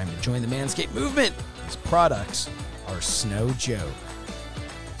MEANIE20. It's time to join the Manscaped movement. These products are Snow Joke.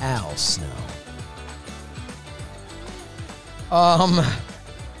 Al Snow.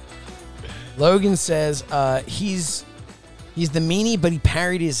 Logan says he's the meanie, but he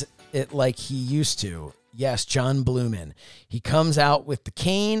parried it like he used to. Yes, John Blumen. He comes out with the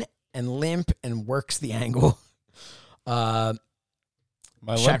cane and limp and works the angle. My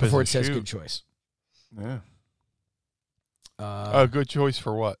Shackelford says good choice. Yeah. Good choice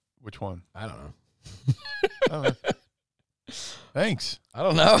for what? Which one? I don't know. Thanks. I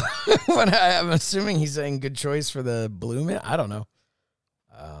don't know. I'm assuming he's saying good choice for the Blumen. I don't know.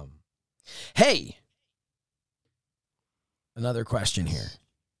 Hey, another question here.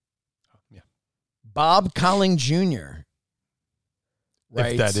 Yeah. Bob Colling Jr.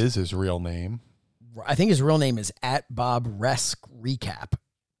 writes, if that is his real name. I think his real name is @BobRescRecap.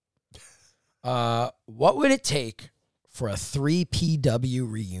 What would it take for a 3PW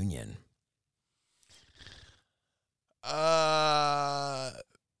reunion?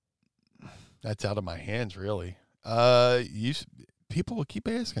 That's out of my hands, really. People keep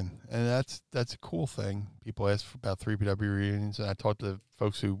asking, and that's a cool thing. People ask about 3PW reunions, and I talked to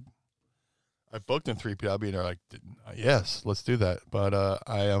folks who I booked in 3PW, and they're like, "Yes, let's do that." But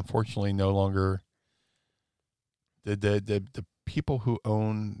I unfortunately no longer the people who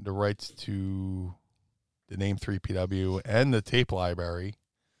own the rights to the name 3PW and the tape library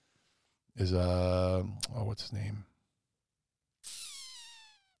is what's his name?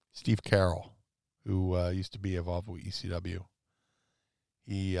 Steve Carroll, who used to be involved with ECW.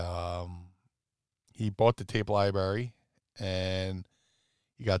 He bought the tape library, and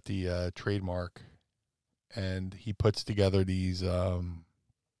he got the trademark, and he puts together these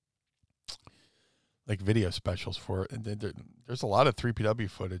like video specials for it. And there's a lot of 3PW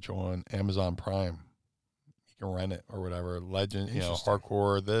footage on Amazon Prime. You can rent it or whatever. Legend,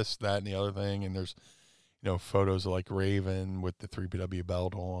 hardcore, this, that, and the other thing. And there's photos of like Raven with the 3PW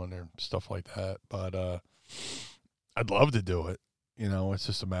belt on and stuff like that. But I'd love to do it. It's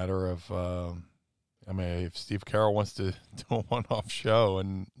just a matter of, if Steve Carroll wants to do a one-off show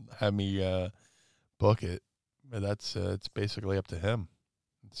and have me book it, that's it's basically up to him.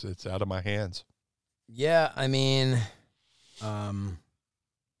 It's out of my hands. Yeah, I'm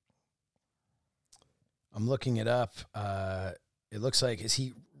looking it up. It looks like is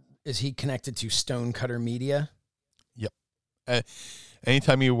he connected to Stonecutter Media? Yep.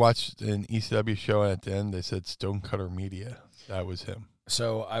 Anytime you watched an ECW show at the end, they said Stonecutter Media. That was him.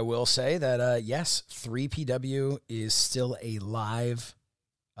 So I will say that, yes, 3PW is still a live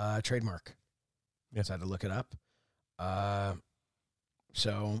trademark. Yes. I had to look it up.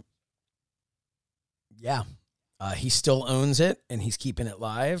 So, yeah, he still owns it, and he's keeping it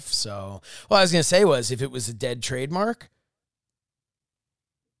live. So, what I was going to say was, if it was a dead trademark,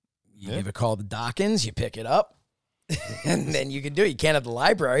 you give a call to Dawkins, you pick it up, and then you can do it. You can't have the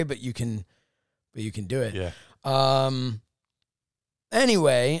library, but you can do it. Yeah.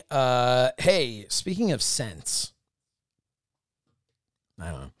 Anyway, hey, speaking of scents,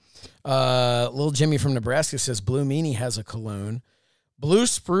 I don't know. Little Jimmy from Nebraska says Blue Meanie has a cologne. Blue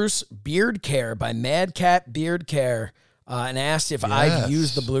Spruce Beard Care by Mad Cat Beard Care, and asked if I've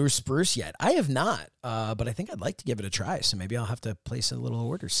used the Blue Spruce yet. I have not, but I think I'd like to give it a try. So maybe I'll have to place a little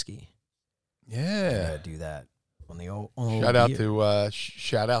order ski. Yeah, do that on the old.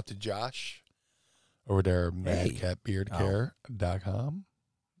 Shout out to Josh over there, madcatbeardcare.com.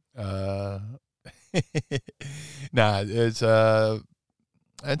 It's and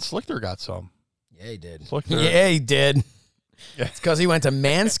Slichter got some. Yeah, he did. Slichter. Yeah, he did. Yeah. It's because he went to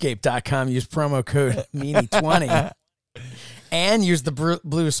manscaped.com, used promo code Meanie20, and used the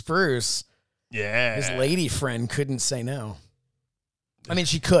Blue Spruce. Yeah. His lady friend couldn't say no. I mean,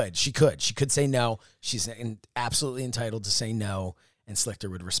 she could say no. She's absolutely entitled to say no, and Slichter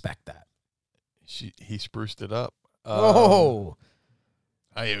would respect that. He spruced it up. I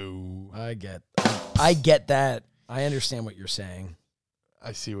get that. I understand what you're saying.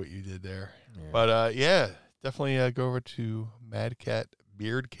 I see what you did there. Yeah. But, definitely go over to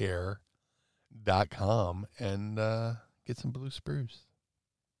madcatbeardcare.com and get some Blue Spruce.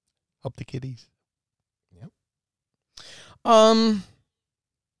 Help the kitties. Yep. Well,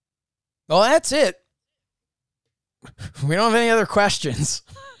 that's it. We don't have any other questions.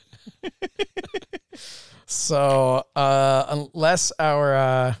 So, unless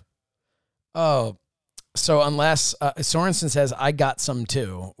Sorensen says, I got some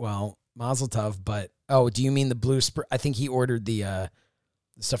too. Well, Mazel Tov, but, do you mean the Blue Spruce? I think he ordered the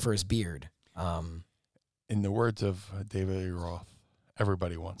stuff for his beard. In the words of David A. Roth,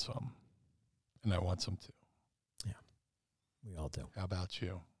 everybody wants some, and I want some too. Yeah, we all do. How about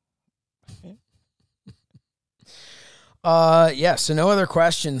you? Yeah, so no other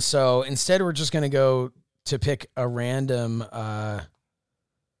questions. So instead we're just going to go to pick a random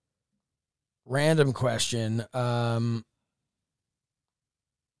question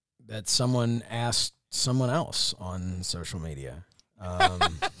that someone asked someone else on social media.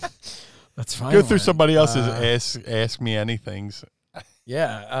 Let's find Go through one. somebody else's ask me anythings.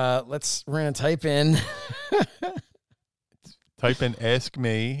 Yeah, we're going to type in ask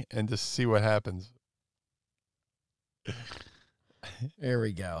me and just see what happens. There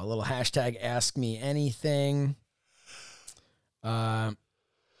we go. A little hashtag ask me anything. Well,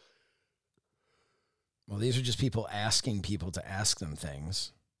 these are just people asking people to ask them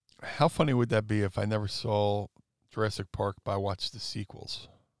things. How funny would that be if I never saw Jurassic Park, but I watched the sequels?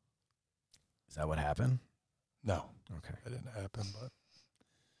 Is that what happened? No. Okay. That didn't happen, but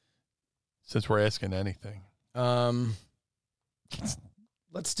since we're asking anything.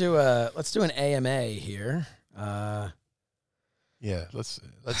 Let's do an AMA here. Yeah, let's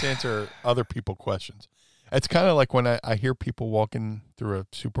answer other people questions. It's kind of like when I hear people walking through a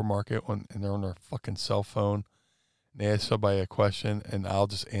supermarket and they're on their fucking cell phone and they ask somebody a question and I'll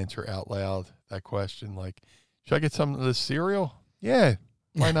just answer out loud that question like, should I get some of this cereal? Yeah,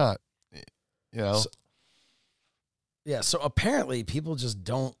 why not? You know? So apparently people just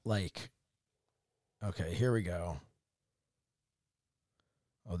don't like. Okay, here we go.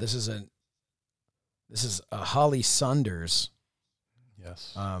 Oh, this is a Holly Saunders.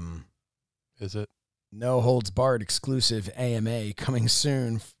 Yes. Is it? No holds barred exclusive AMA coming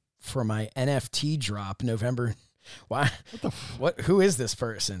soon for my NFT drop November. Why? Who is this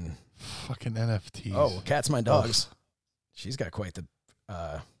person? Fucking NFTs. Oh, Cats My Dogs. Ugh. She's got quite the.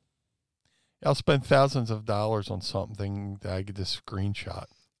 I'll spend thousands of dollars on something that I get to screenshot.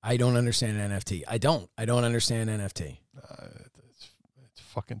 I don't understand NFT. I don't understand NFT. It's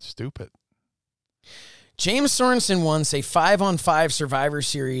fucking stupid. James Sorensen wants a 5-on-5 Survivor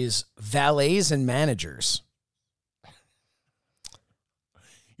Series valets and managers.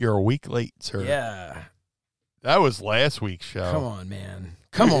 You're a week late, sir. Yeah. That was last week's show. Come on, man.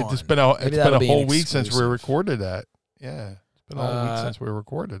 Come on. It's been a whole week since we recorded that. Yeah. It's been a whole week since we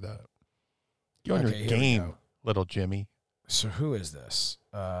recorded that. Get on your game, little Jimmy. So who is this?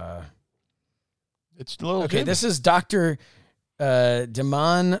 It's little Jimmy. This is Dr.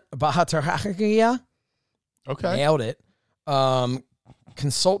 Daman Bahatarhagia. Okay. Nailed it.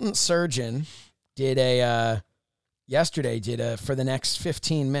 Consultant surgeon yesterday for the next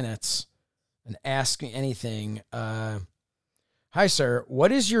 15 minutes and Ask Me Anything. Hi, sir.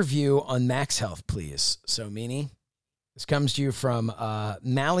 What is your view on Max Health, please? So, Meanie, this comes to you from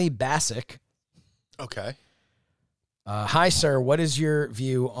Mally Bassick. Okay. Hi, sir. What is your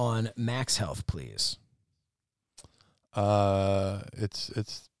view on Max Health, please?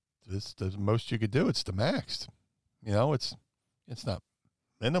 It's the most you could do. It's the max. You know, it's not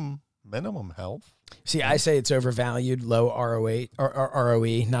minimum health. See, I say it's overvalued, low ROE,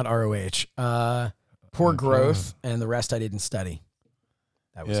 not ROH. Poor growth, and the rest I didn't study.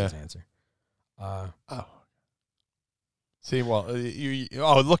 That was his answer. See, well,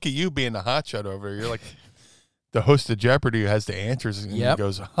 look at you being the hotshot over here. You're like the host of Jeopardy who has the answers and he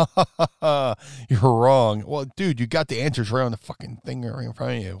goes, you're wrong. Well, dude, you got the answers right on the fucking thing right in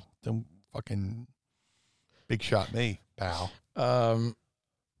front of you. Don't fucking big shot me, pal.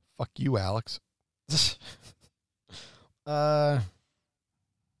 Fuck you, Alex. Yeah,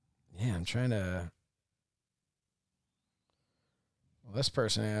 I'm trying to. Well, this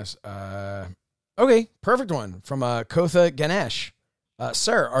person asks, okay, perfect one from Kotha Ganesh.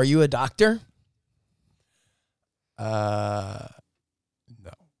 Sir, are you a doctor? No.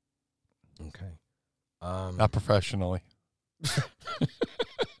 Okay. Not professionally.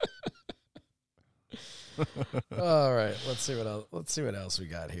 All right, let's see what else we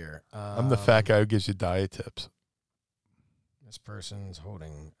got here. I'm the fat guy who gives you diet tips. This person's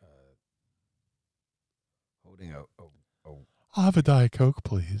holding I'll have a Diet Coke,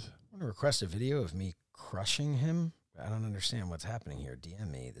 please. I want to request a video of me crushing him. I don't understand what's happening here.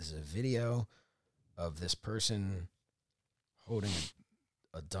 DM me. This is a video of this person holding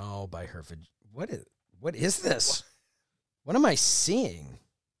a doll by her. What is this? What am I seeing?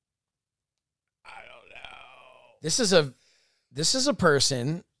 I don't know. This is a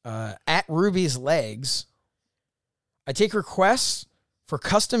person at Ruby's Legs. I take requests for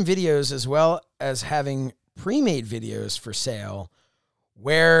custom videos as well as having pre-made videos for sale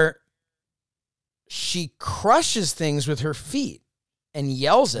where she crushes things with her feet and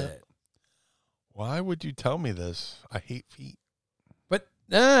yells at it. Why would you tell me this? I hate feet. But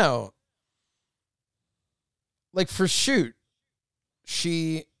no. Like for shoot,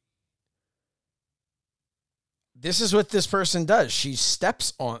 This is what this person does. She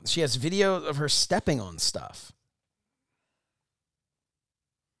has video of her stepping on stuff.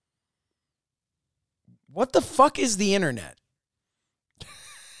 What the fuck is the internet?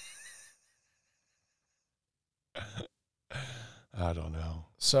 I don't know.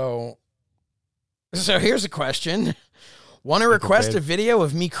 So here's a question. Want to request a video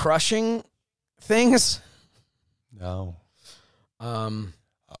of me crushing things? No.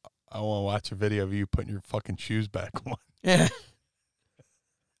 I I want to watch a video of you putting your fucking shoes back on. Yeah.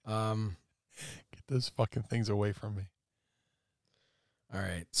 Get those fucking things away from me. All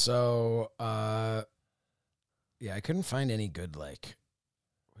right. So, yeah, I couldn't find any good, like,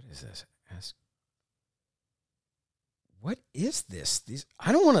 what is this? What is this?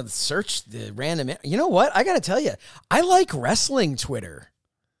 I don't want to search the random. You know what? I got to tell you, I like wrestling Twitter.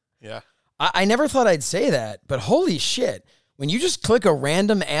 Yeah. I never thought I'd say that, but holy shit. When you just click a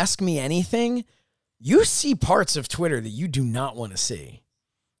random Ask Me Anything, you see parts of Twitter that you do not want to see.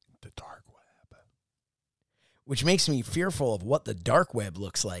 The dark web. Which makes me fearful of what the dark web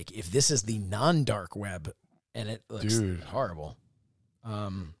looks like if this is the non-dark web and it looks horrible.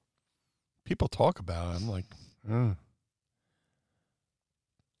 People talk about it. I'm like,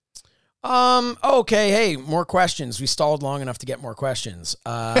 Okay, hey, more questions. We stalled long enough to get more questions.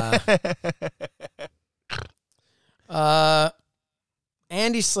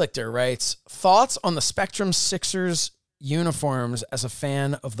 Andy Slichter writes, thoughts on the Spectrum Sixers uniforms as a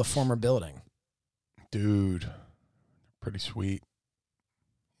fan of the former building? Dude, pretty sweet.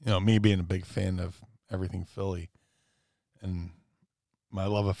 You know, me being a big fan of everything Philly and my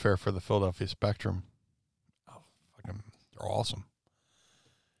love affair for the Philadelphia Spectrum. Oh, fucking, they're awesome.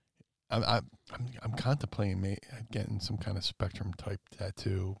 I'm contemplating getting some kind of Spectrum type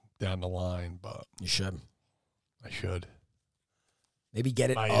tattoo down the line, but You should. I should. Maybe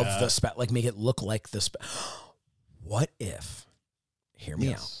get it of the spec, like make it look like the spec. What if? Hear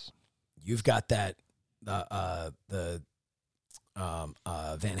me out. You've got that the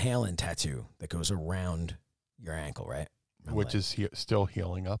Van Halen tattoo that goes around your ankle, right? Which is still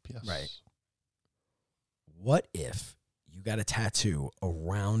healing up. Yes. Right. What if you got a tattoo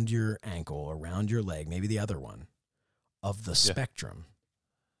around your ankle, around your leg, maybe the other one, of the Spectrum?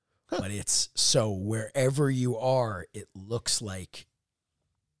 But it's so wherever you are, it looks like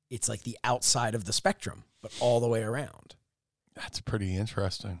it's like the outside of the Spectrum, but all the way around. That's pretty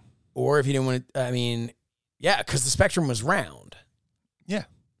interesting. Or if you didn't want to, I mean, yeah, because the Spectrum was round. Yeah.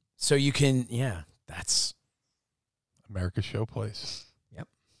 So you can, that's America's Showplace. Yep.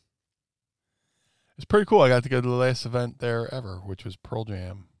 It's pretty cool. I got to go to the last event there ever, which was Pearl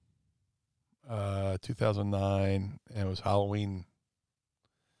Jam, 2009, and it was Halloween,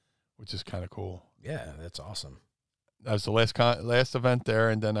 which is kind of cool. Yeah, that's awesome. That was the last event there,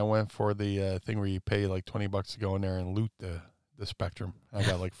 and then I went for the thing where you pay like $20 to go in there and loot the Spectrum. I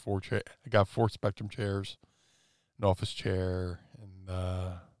got like four Spectrum chairs, an office chair, and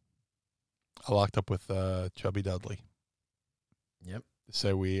I locked up with Chubby Dudley. Yep.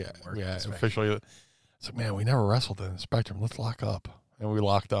 So we officially. It's like, man, we never wrestled in the Spectrum. Let's lock up, and we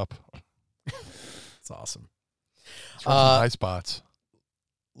locked up. That's awesome. It's from some high spots.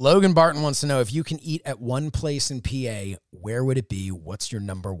 Logan Barton wants to know if you can eat at one place in PA, where would it be? What's your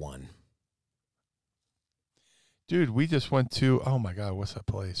number one? Dude, we just went to, oh my God, what's that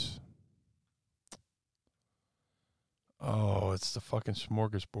place? Oh, it's the fucking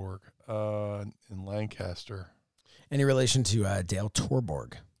Smorgasburg in Lancaster. Any relation to Dale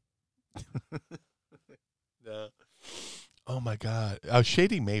Torborg? No. Oh my God.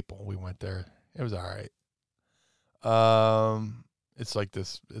 Shady Maple, we went there. It was all right. It's like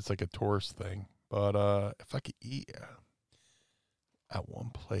a tourist thing. But if I could eat at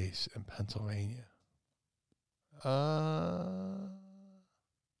one place in Pennsylvania, I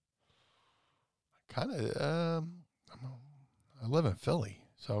live in Philly,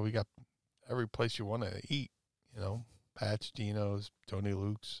 so we got every place you want to eat, you know, Pat's, Dino's, Tony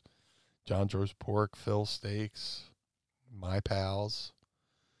Luke's, John Joe's Pork, Phil's Steaks, My Pals.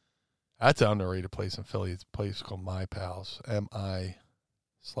 That's an underrated place in Philly. It's a place called My Pals, MI/PALS,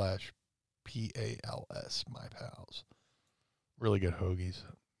 My Pals. Really good hoagies.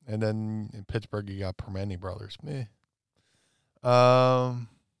 And then in Pittsburgh, you got Permane Brothers.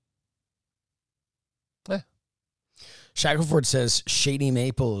 Shackleford says Shady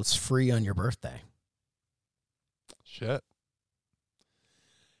Maple is free on your birthday. Shit.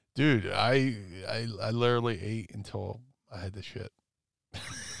 Dude, I literally ate until I had the shit.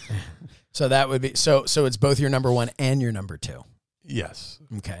 So that would be so it's both your number one and your number two. Yes.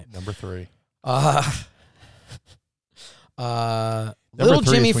 Okay. Number 3. Little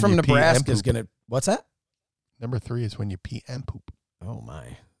three Jimmy is when from you pee and Nebraska is poop. gonna. What's that? Number 3 is when you pee and poop. Oh,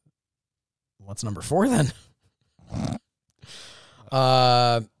 my. What's number 4 then?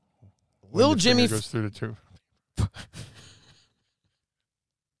 Little Jimmy goes through the tube.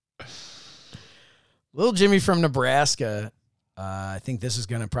 Little Jimmy from Nebraska. I think this is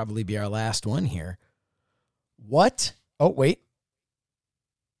going to probably be our last one here. What? Oh, wait.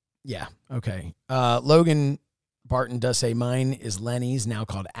 Yeah, okay. Logan Barton does say, mine is Lenny's, now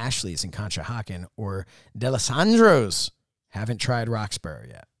called Ashley's in Conshohocken, or Delisandro's. Haven't tried Roxborough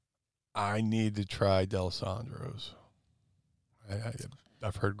yet. I need to try Delisandro's.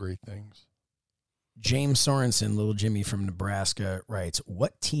 I've heard great things. James Sorensen, Little Jimmy from Nebraska, writes,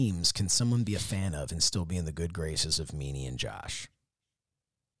 what teams can someone be a fan of and still be in the good graces of Meanie and Josh?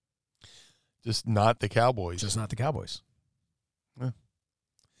 Just not the Cowboys. Just not the Cowboys. Yeah.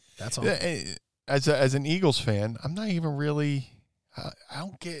 That's all. As an Eagles fan, I'm not even really. I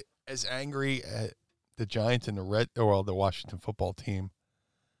don't get as angry at the Giants and the Washington football team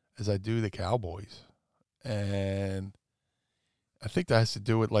as I do the Cowboys, and I think that has to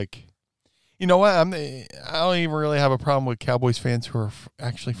do with, like, you know what? I don't even really have a problem with Cowboys fans who are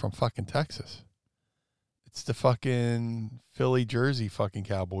actually from fucking Texas. It's the fucking Philly, Jersey fucking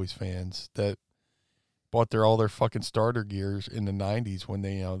Cowboys fans that bought all their fucking starter gears in the 90s when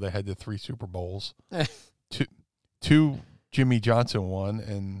they had the 3 Super Bowls. Two Jimmy Johnson won,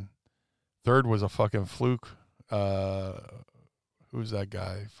 and third was a fucking fluke. Who's that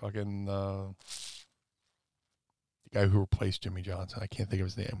guy? Fucking the guy who replaced Jimmy Johnson. I can't think of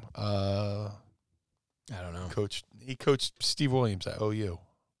his name. I don't know. He coached Steve Williams at OU.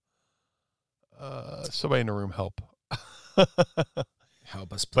 Somebody in the room help.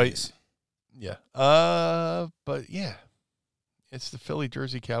 Help us, please. Yeah. But yeah, it's the Philly,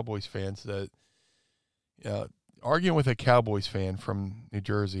 Jersey Cowboys fans that, arguing with a Cowboys fan from New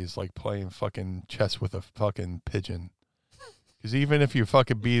Jersey is like playing fucking chess with a fucking pigeon. Because even if you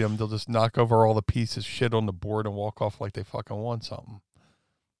fucking beat them, they'll just knock over all the pieces of shit on the board and walk off like they fucking won something.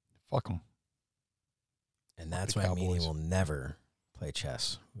 Fuck them. And that's why Meanie will never play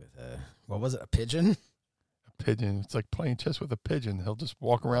chess with a pigeon? A pigeon. It's like playing chess with a pigeon. He'll just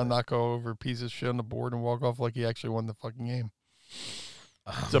walk around, knock over pieces of shit on the board and walk off like he actually won the fucking game.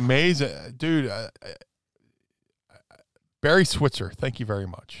 It's amazing. Dude, Barry Switzer, thank you very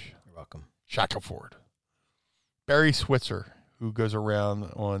much. You're welcome. Shackelford. Barry Switzer, who goes around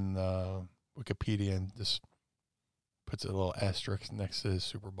on Wikipedia and just puts a little asterisk next to his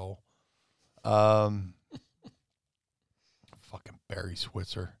Super Bowl. Fucking Barry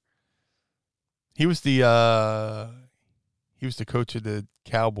Switzer. He was the coach of the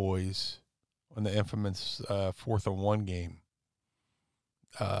Cowboys on the infamous 4th and 1 game.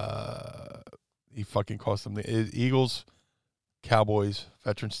 He fucking cost them the Eagles, Cowboys,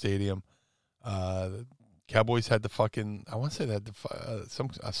 Veterans Stadium. The Cowboys had the fucking, I want to say they had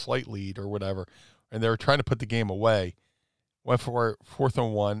a slight lead or whatever, and they were trying to put the game away. Went for 4th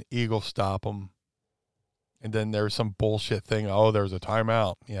and 1. Eagles stop them. And then there was some bullshit thing. Oh, there was a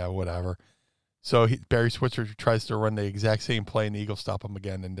timeout. Yeah, whatever. So Barry Switzer tries to run the exact same play, and the Eagles stop him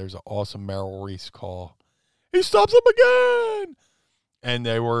again. And there's an awesome Merrill Reese call. He stops him again. And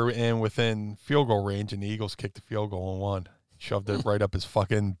they were within field goal range, and the Eagles kicked the field goal and won. Shoved it right up his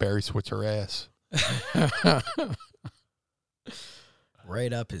fucking Barry Switzer ass.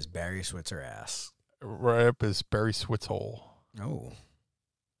 Right up his Barry Switzer ass. Right up his Barry Switz hole. Oh.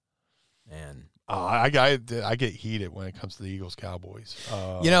 Man. I get heated when it comes to the Eagles Cowboys.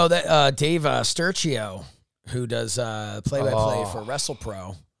 That Dave Sturcio, who does play-by-play for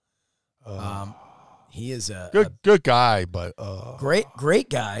WrestlePro. He is a good guy, but great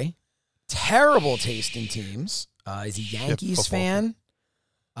guy. Terrible taste in teams. He's a Yankees fan,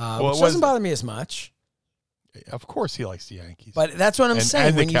 which doesn't bother me as much. Of course, he likes the Yankees, but that's what I'm saying.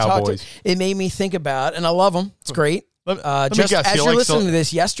 And when the you Cowboys. talk to, it made me think about, and I love him. It's great. Let me guess, as you're listening to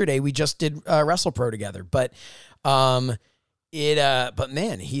this, yesterday we just did WrestlePro together, but man,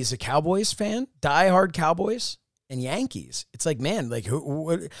 he's a Cowboys fan, diehard Cowboys and Yankees. It's like, man,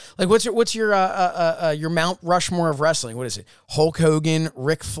 what's your Mount Rushmore of wrestling? What is it? Hulk Hogan,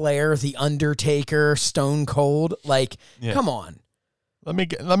 Ric Flair, The Undertaker, Stone Cold. Come on. Let me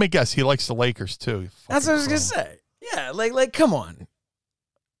guess. He likes the Lakers too. That's what I was gonna say. Yeah, come on.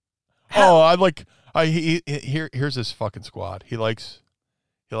 Here's his fucking squad. He likes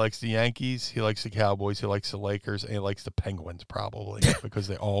the Yankees, he likes the Cowboys, he likes the Lakers, and he likes the Penguins probably because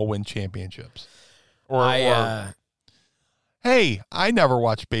they all win championships. Hey, I never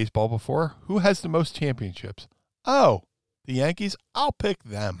watched baseball before. Who has the most championships? Oh, the Yankees. I'll pick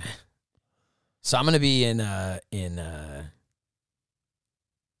them. So I'm going to be in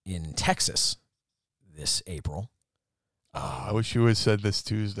Texas this April. I wish you would have said this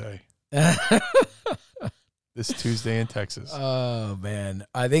Tuesday. This Tuesday in Texas. Oh man,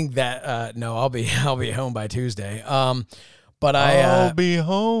 I think that no, I'll be home by Tuesday. But I'll be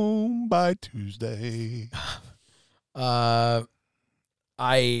home by Tuesday. I'm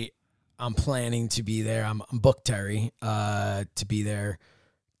planning to be there. I'm booked, Terry, to be there.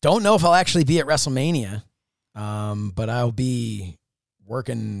 Don't know if I'll actually be at WrestleMania, but I'll be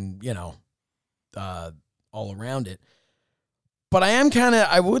working, all around it. But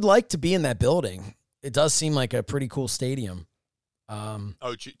I would like to be in that building. It does seem like a pretty cool stadium.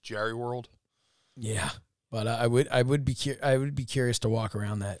 Jerry World? Yeah. But I would be curious to walk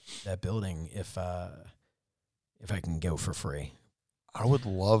around that building if I can go for free. I would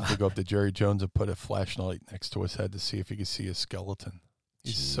love to go up to Jerry Jones and put a flashlight next to his head to see if he could see his skeleton.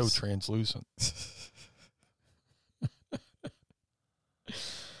 He's so translucent.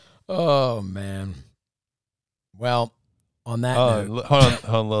 Oh man. Well, on that note, hold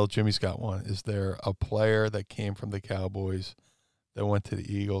on, little Jimmy's got one. Is there a player that came from the Cowboys that went to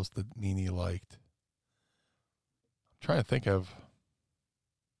the Eagles that Meanie liked? I'm trying to think of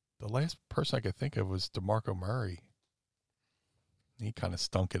the last person I could think of was DeMarco Murray. He kind of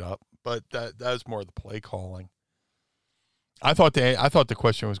stunk it up, but that was more the play calling. I thought the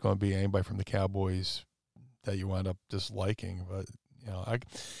question was going to be anybody from the Cowboys that you wound up disliking, but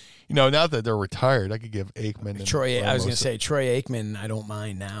now that they're retired, I could give Aikman and Troy. I was going to say Troy Aikman. I don't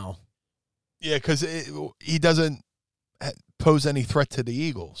mind now. Yeah, because he doesn't pose any threat to the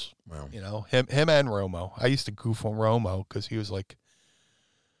Eagles. Well, him and Romo. I used to goof on Romo because he was like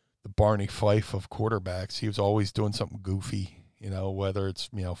the Barney Fife of quarterbacks. He was always doing something goofy. Whether it's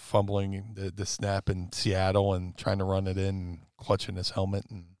fumbling the snap in Seattle and trying to run it in, and clutching his helmet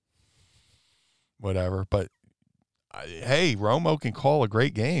and whatever. But hey, Romo can call a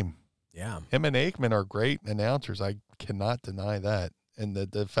great game. Yeah, him and Aikman are great announcers. I cannot deny that. And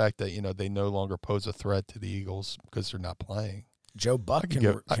the fact that they no longer pose a threat to the Eagles because they're not playing. Joe Buck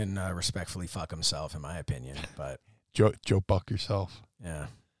can respectfully fuck himself, in my opinion. But Joe Buck yourself. Yeah.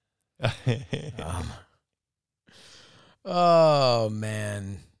 Oh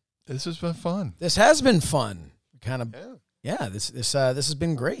man, this has been fun. This has been fun. This has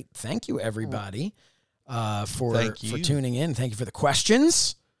been great. Thank you, everybody, for tuning in. Thank you for the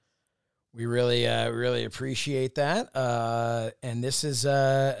questions. We really appreciate that. And this is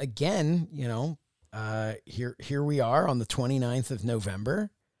again, here we are on the 29th of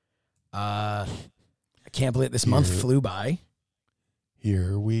November. I can't believe this month flew by.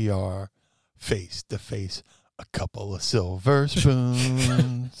 Here we are, face to face. A couple of silver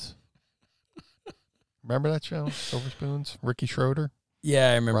spoons. Remember that show, Silver Spoons? Ricky Schroeder? Yeah,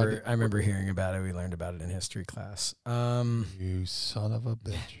 I remember. I remember hearing about it. We learned about it in history class. You son of a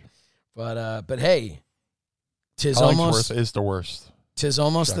bitch. But hey, tis Alex almost Worth is the worst. Tis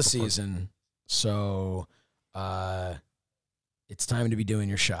almost the season, so it's time to be doing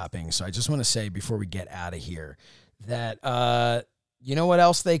your shopping. So I just want to say before we get out of here that you know what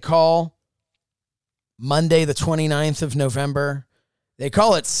else they call Monday, the 29th of November? They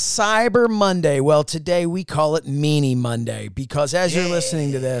call it Cyber Monday. Well, today we call it Meanie Monday because as you're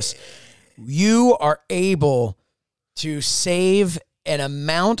listening to this, you are able to save an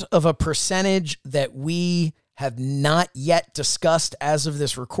amount of a percentage that we have not yet discussed as of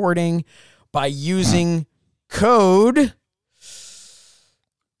this recording by using code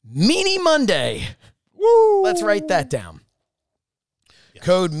Meanie Monday. Woo! Let's write that down. Yes.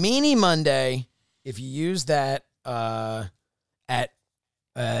 Code Meanie Monday. If you use that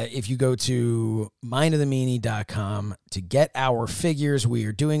if you go to mindofthemeanie.com to get our figures, we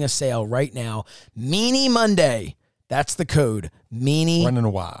are doing a sale right now. Meanie Monday. That's the code. Meanie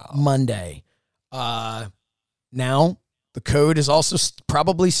Running wild. Monday. Now, the code is also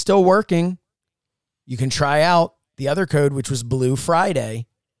probably still working. You can try out the other code, which was Blue Friday.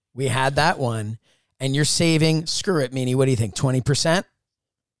 We had that one. And you're saving, screw it, Meanie, what do you think, 20%?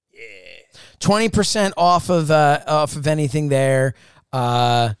 20% off of anything there.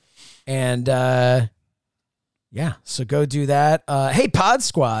 So go do that. Hey, Pod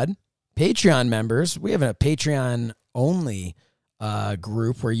Squad, Patreon members, we have a Patreon only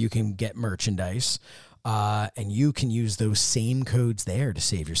group where you can get merchandise. And you can use those same codes there to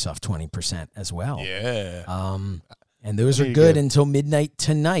save yourself 20% as well. Yeah. And those are good until midnight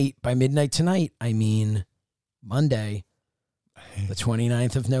tonight. By midnight tonight, I mean Monday, the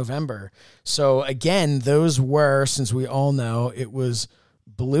 29th of November. So again, those were, since we all know, it was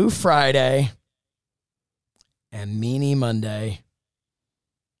Blue Friday and Meanie Monday,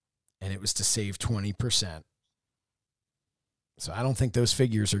 and it was to save 20%. So I don't think those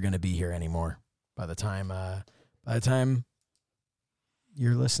figures are going to be here anymore. by the time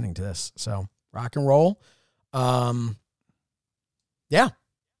you're listening to this. So rock and roll. Yeah.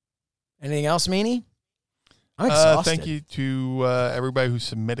 Anything else, Meanie? I'm exhausted. Thank you to everybody who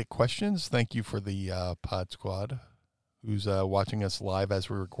submitted questions. Thank you for the Pod Squad who's watching us live as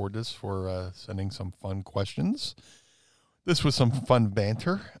we record this for sending some fun questions. This was some fun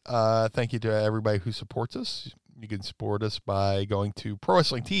banter. Thank you to everybody who supports us. You can support us by going to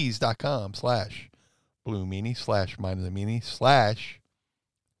prowrestlingtees.com/Blue Meanie /Mind of the Meanie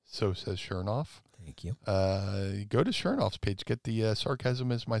 /So Says Chernoff. Thank you. Go to Chernoff's page. Get the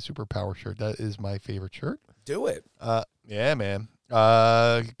Sarcasm is My Superpower shirt. That is my favorite shirt. Do it. Yeah, man.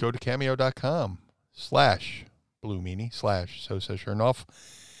 Go to cameo.com /Blue Meanie /So Says Chernoff.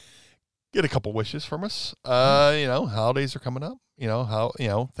 Get a couple wishes from us. Holidays are coming up.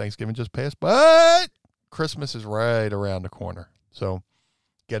 Thanksgiving just passed, but Christmas is right around the corner. So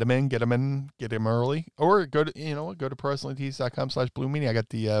get them early, or go to prowrestlingtees.com/Blue Meanie. I got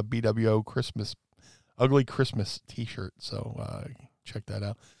the BWO Christmas Ugly Christmas T-shirt, so check that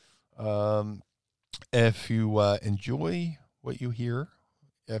out. If you enjoy what you hear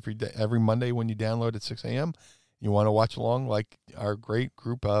every Monday when you download at 6 a.m., you want to watch along like our great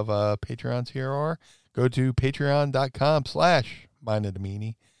group of Patreons here are, go to patreon.com/Mind of the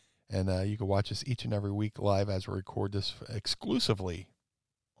Meanie, and you can watch us each and every week live as we record this exclusively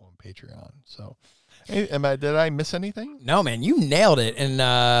on Patreon. So, did I miss anything? No, man, you nailed it, and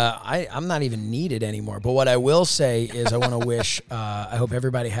I'm not even needed anymore. But what I will say is I want to wish, I hope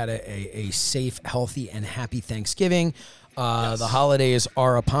everybody had a safe, healthy, and happy Thanksgiving. Yes. The holidays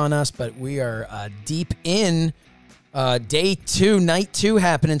are upon us, but we are deep in day 2, night 2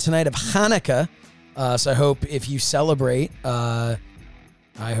 happening tonight of Hanukkah. So I hope if you celebrate, I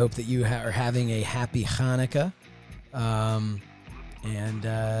hope that you are having a happy Hanukkah.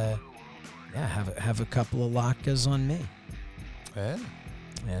 Have a couple of latkes on me. Yeah.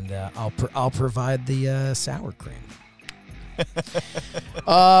 And I'll provide the sour cream.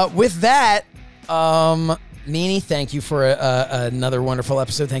 With that, Meanie, thank you for another wonderful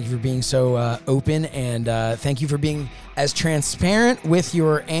episode. Thank you for being so open, and thank you for being as transparent with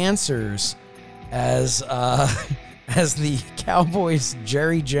your answers as the Cowboys'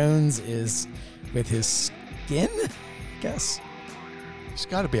 Jerry Jones is with his skin, I guess. There's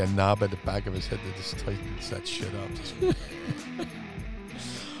got to be a knob at the back of his head that just tightens that shit up.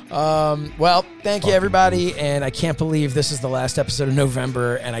 Well, thank you, everybody, and I can't believe this is the last episode of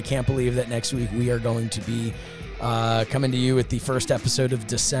November, and I can't believe that next week we are going to be coming to you with the first episode of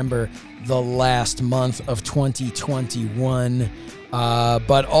December, the last month of 2021.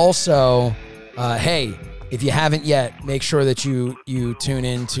 But also, hey, if you haven't yet, make sure that you tune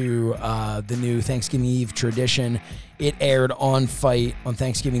into the new Thanksgiving Eve tradition. It aired on Fight on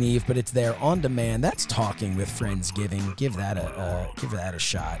Thanksgiving Eve, but it's there on demand. That's Talking with Friendsgiving. Give that a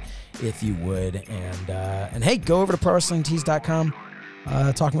shot if you would. And hey, go over to prowrestlingtees.com,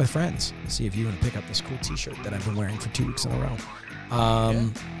 Talking with Friends. See if you can pick up this cool T-shirt that I've been wearing for 2 weeks in a row.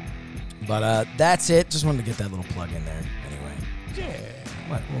 But that's it. Just wanted to get that little plug in there. Anyway. Yeah.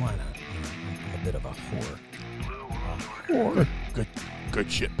 Why not? I'm a bit of a whore. Good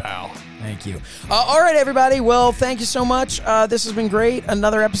shit, pal. Thank you. All right, everybody. Well, thank you so much. This has been great.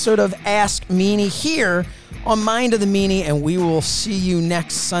 Another episode of Ask Meanie here on Mind of the Meanie, and we will see you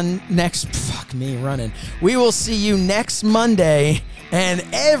We will see you next Monday and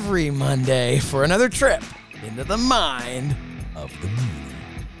every Monday for another trip into the mind of the Meanie.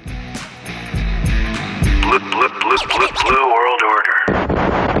 Blue World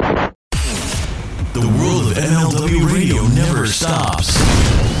Order. The world of MLW radio never stops.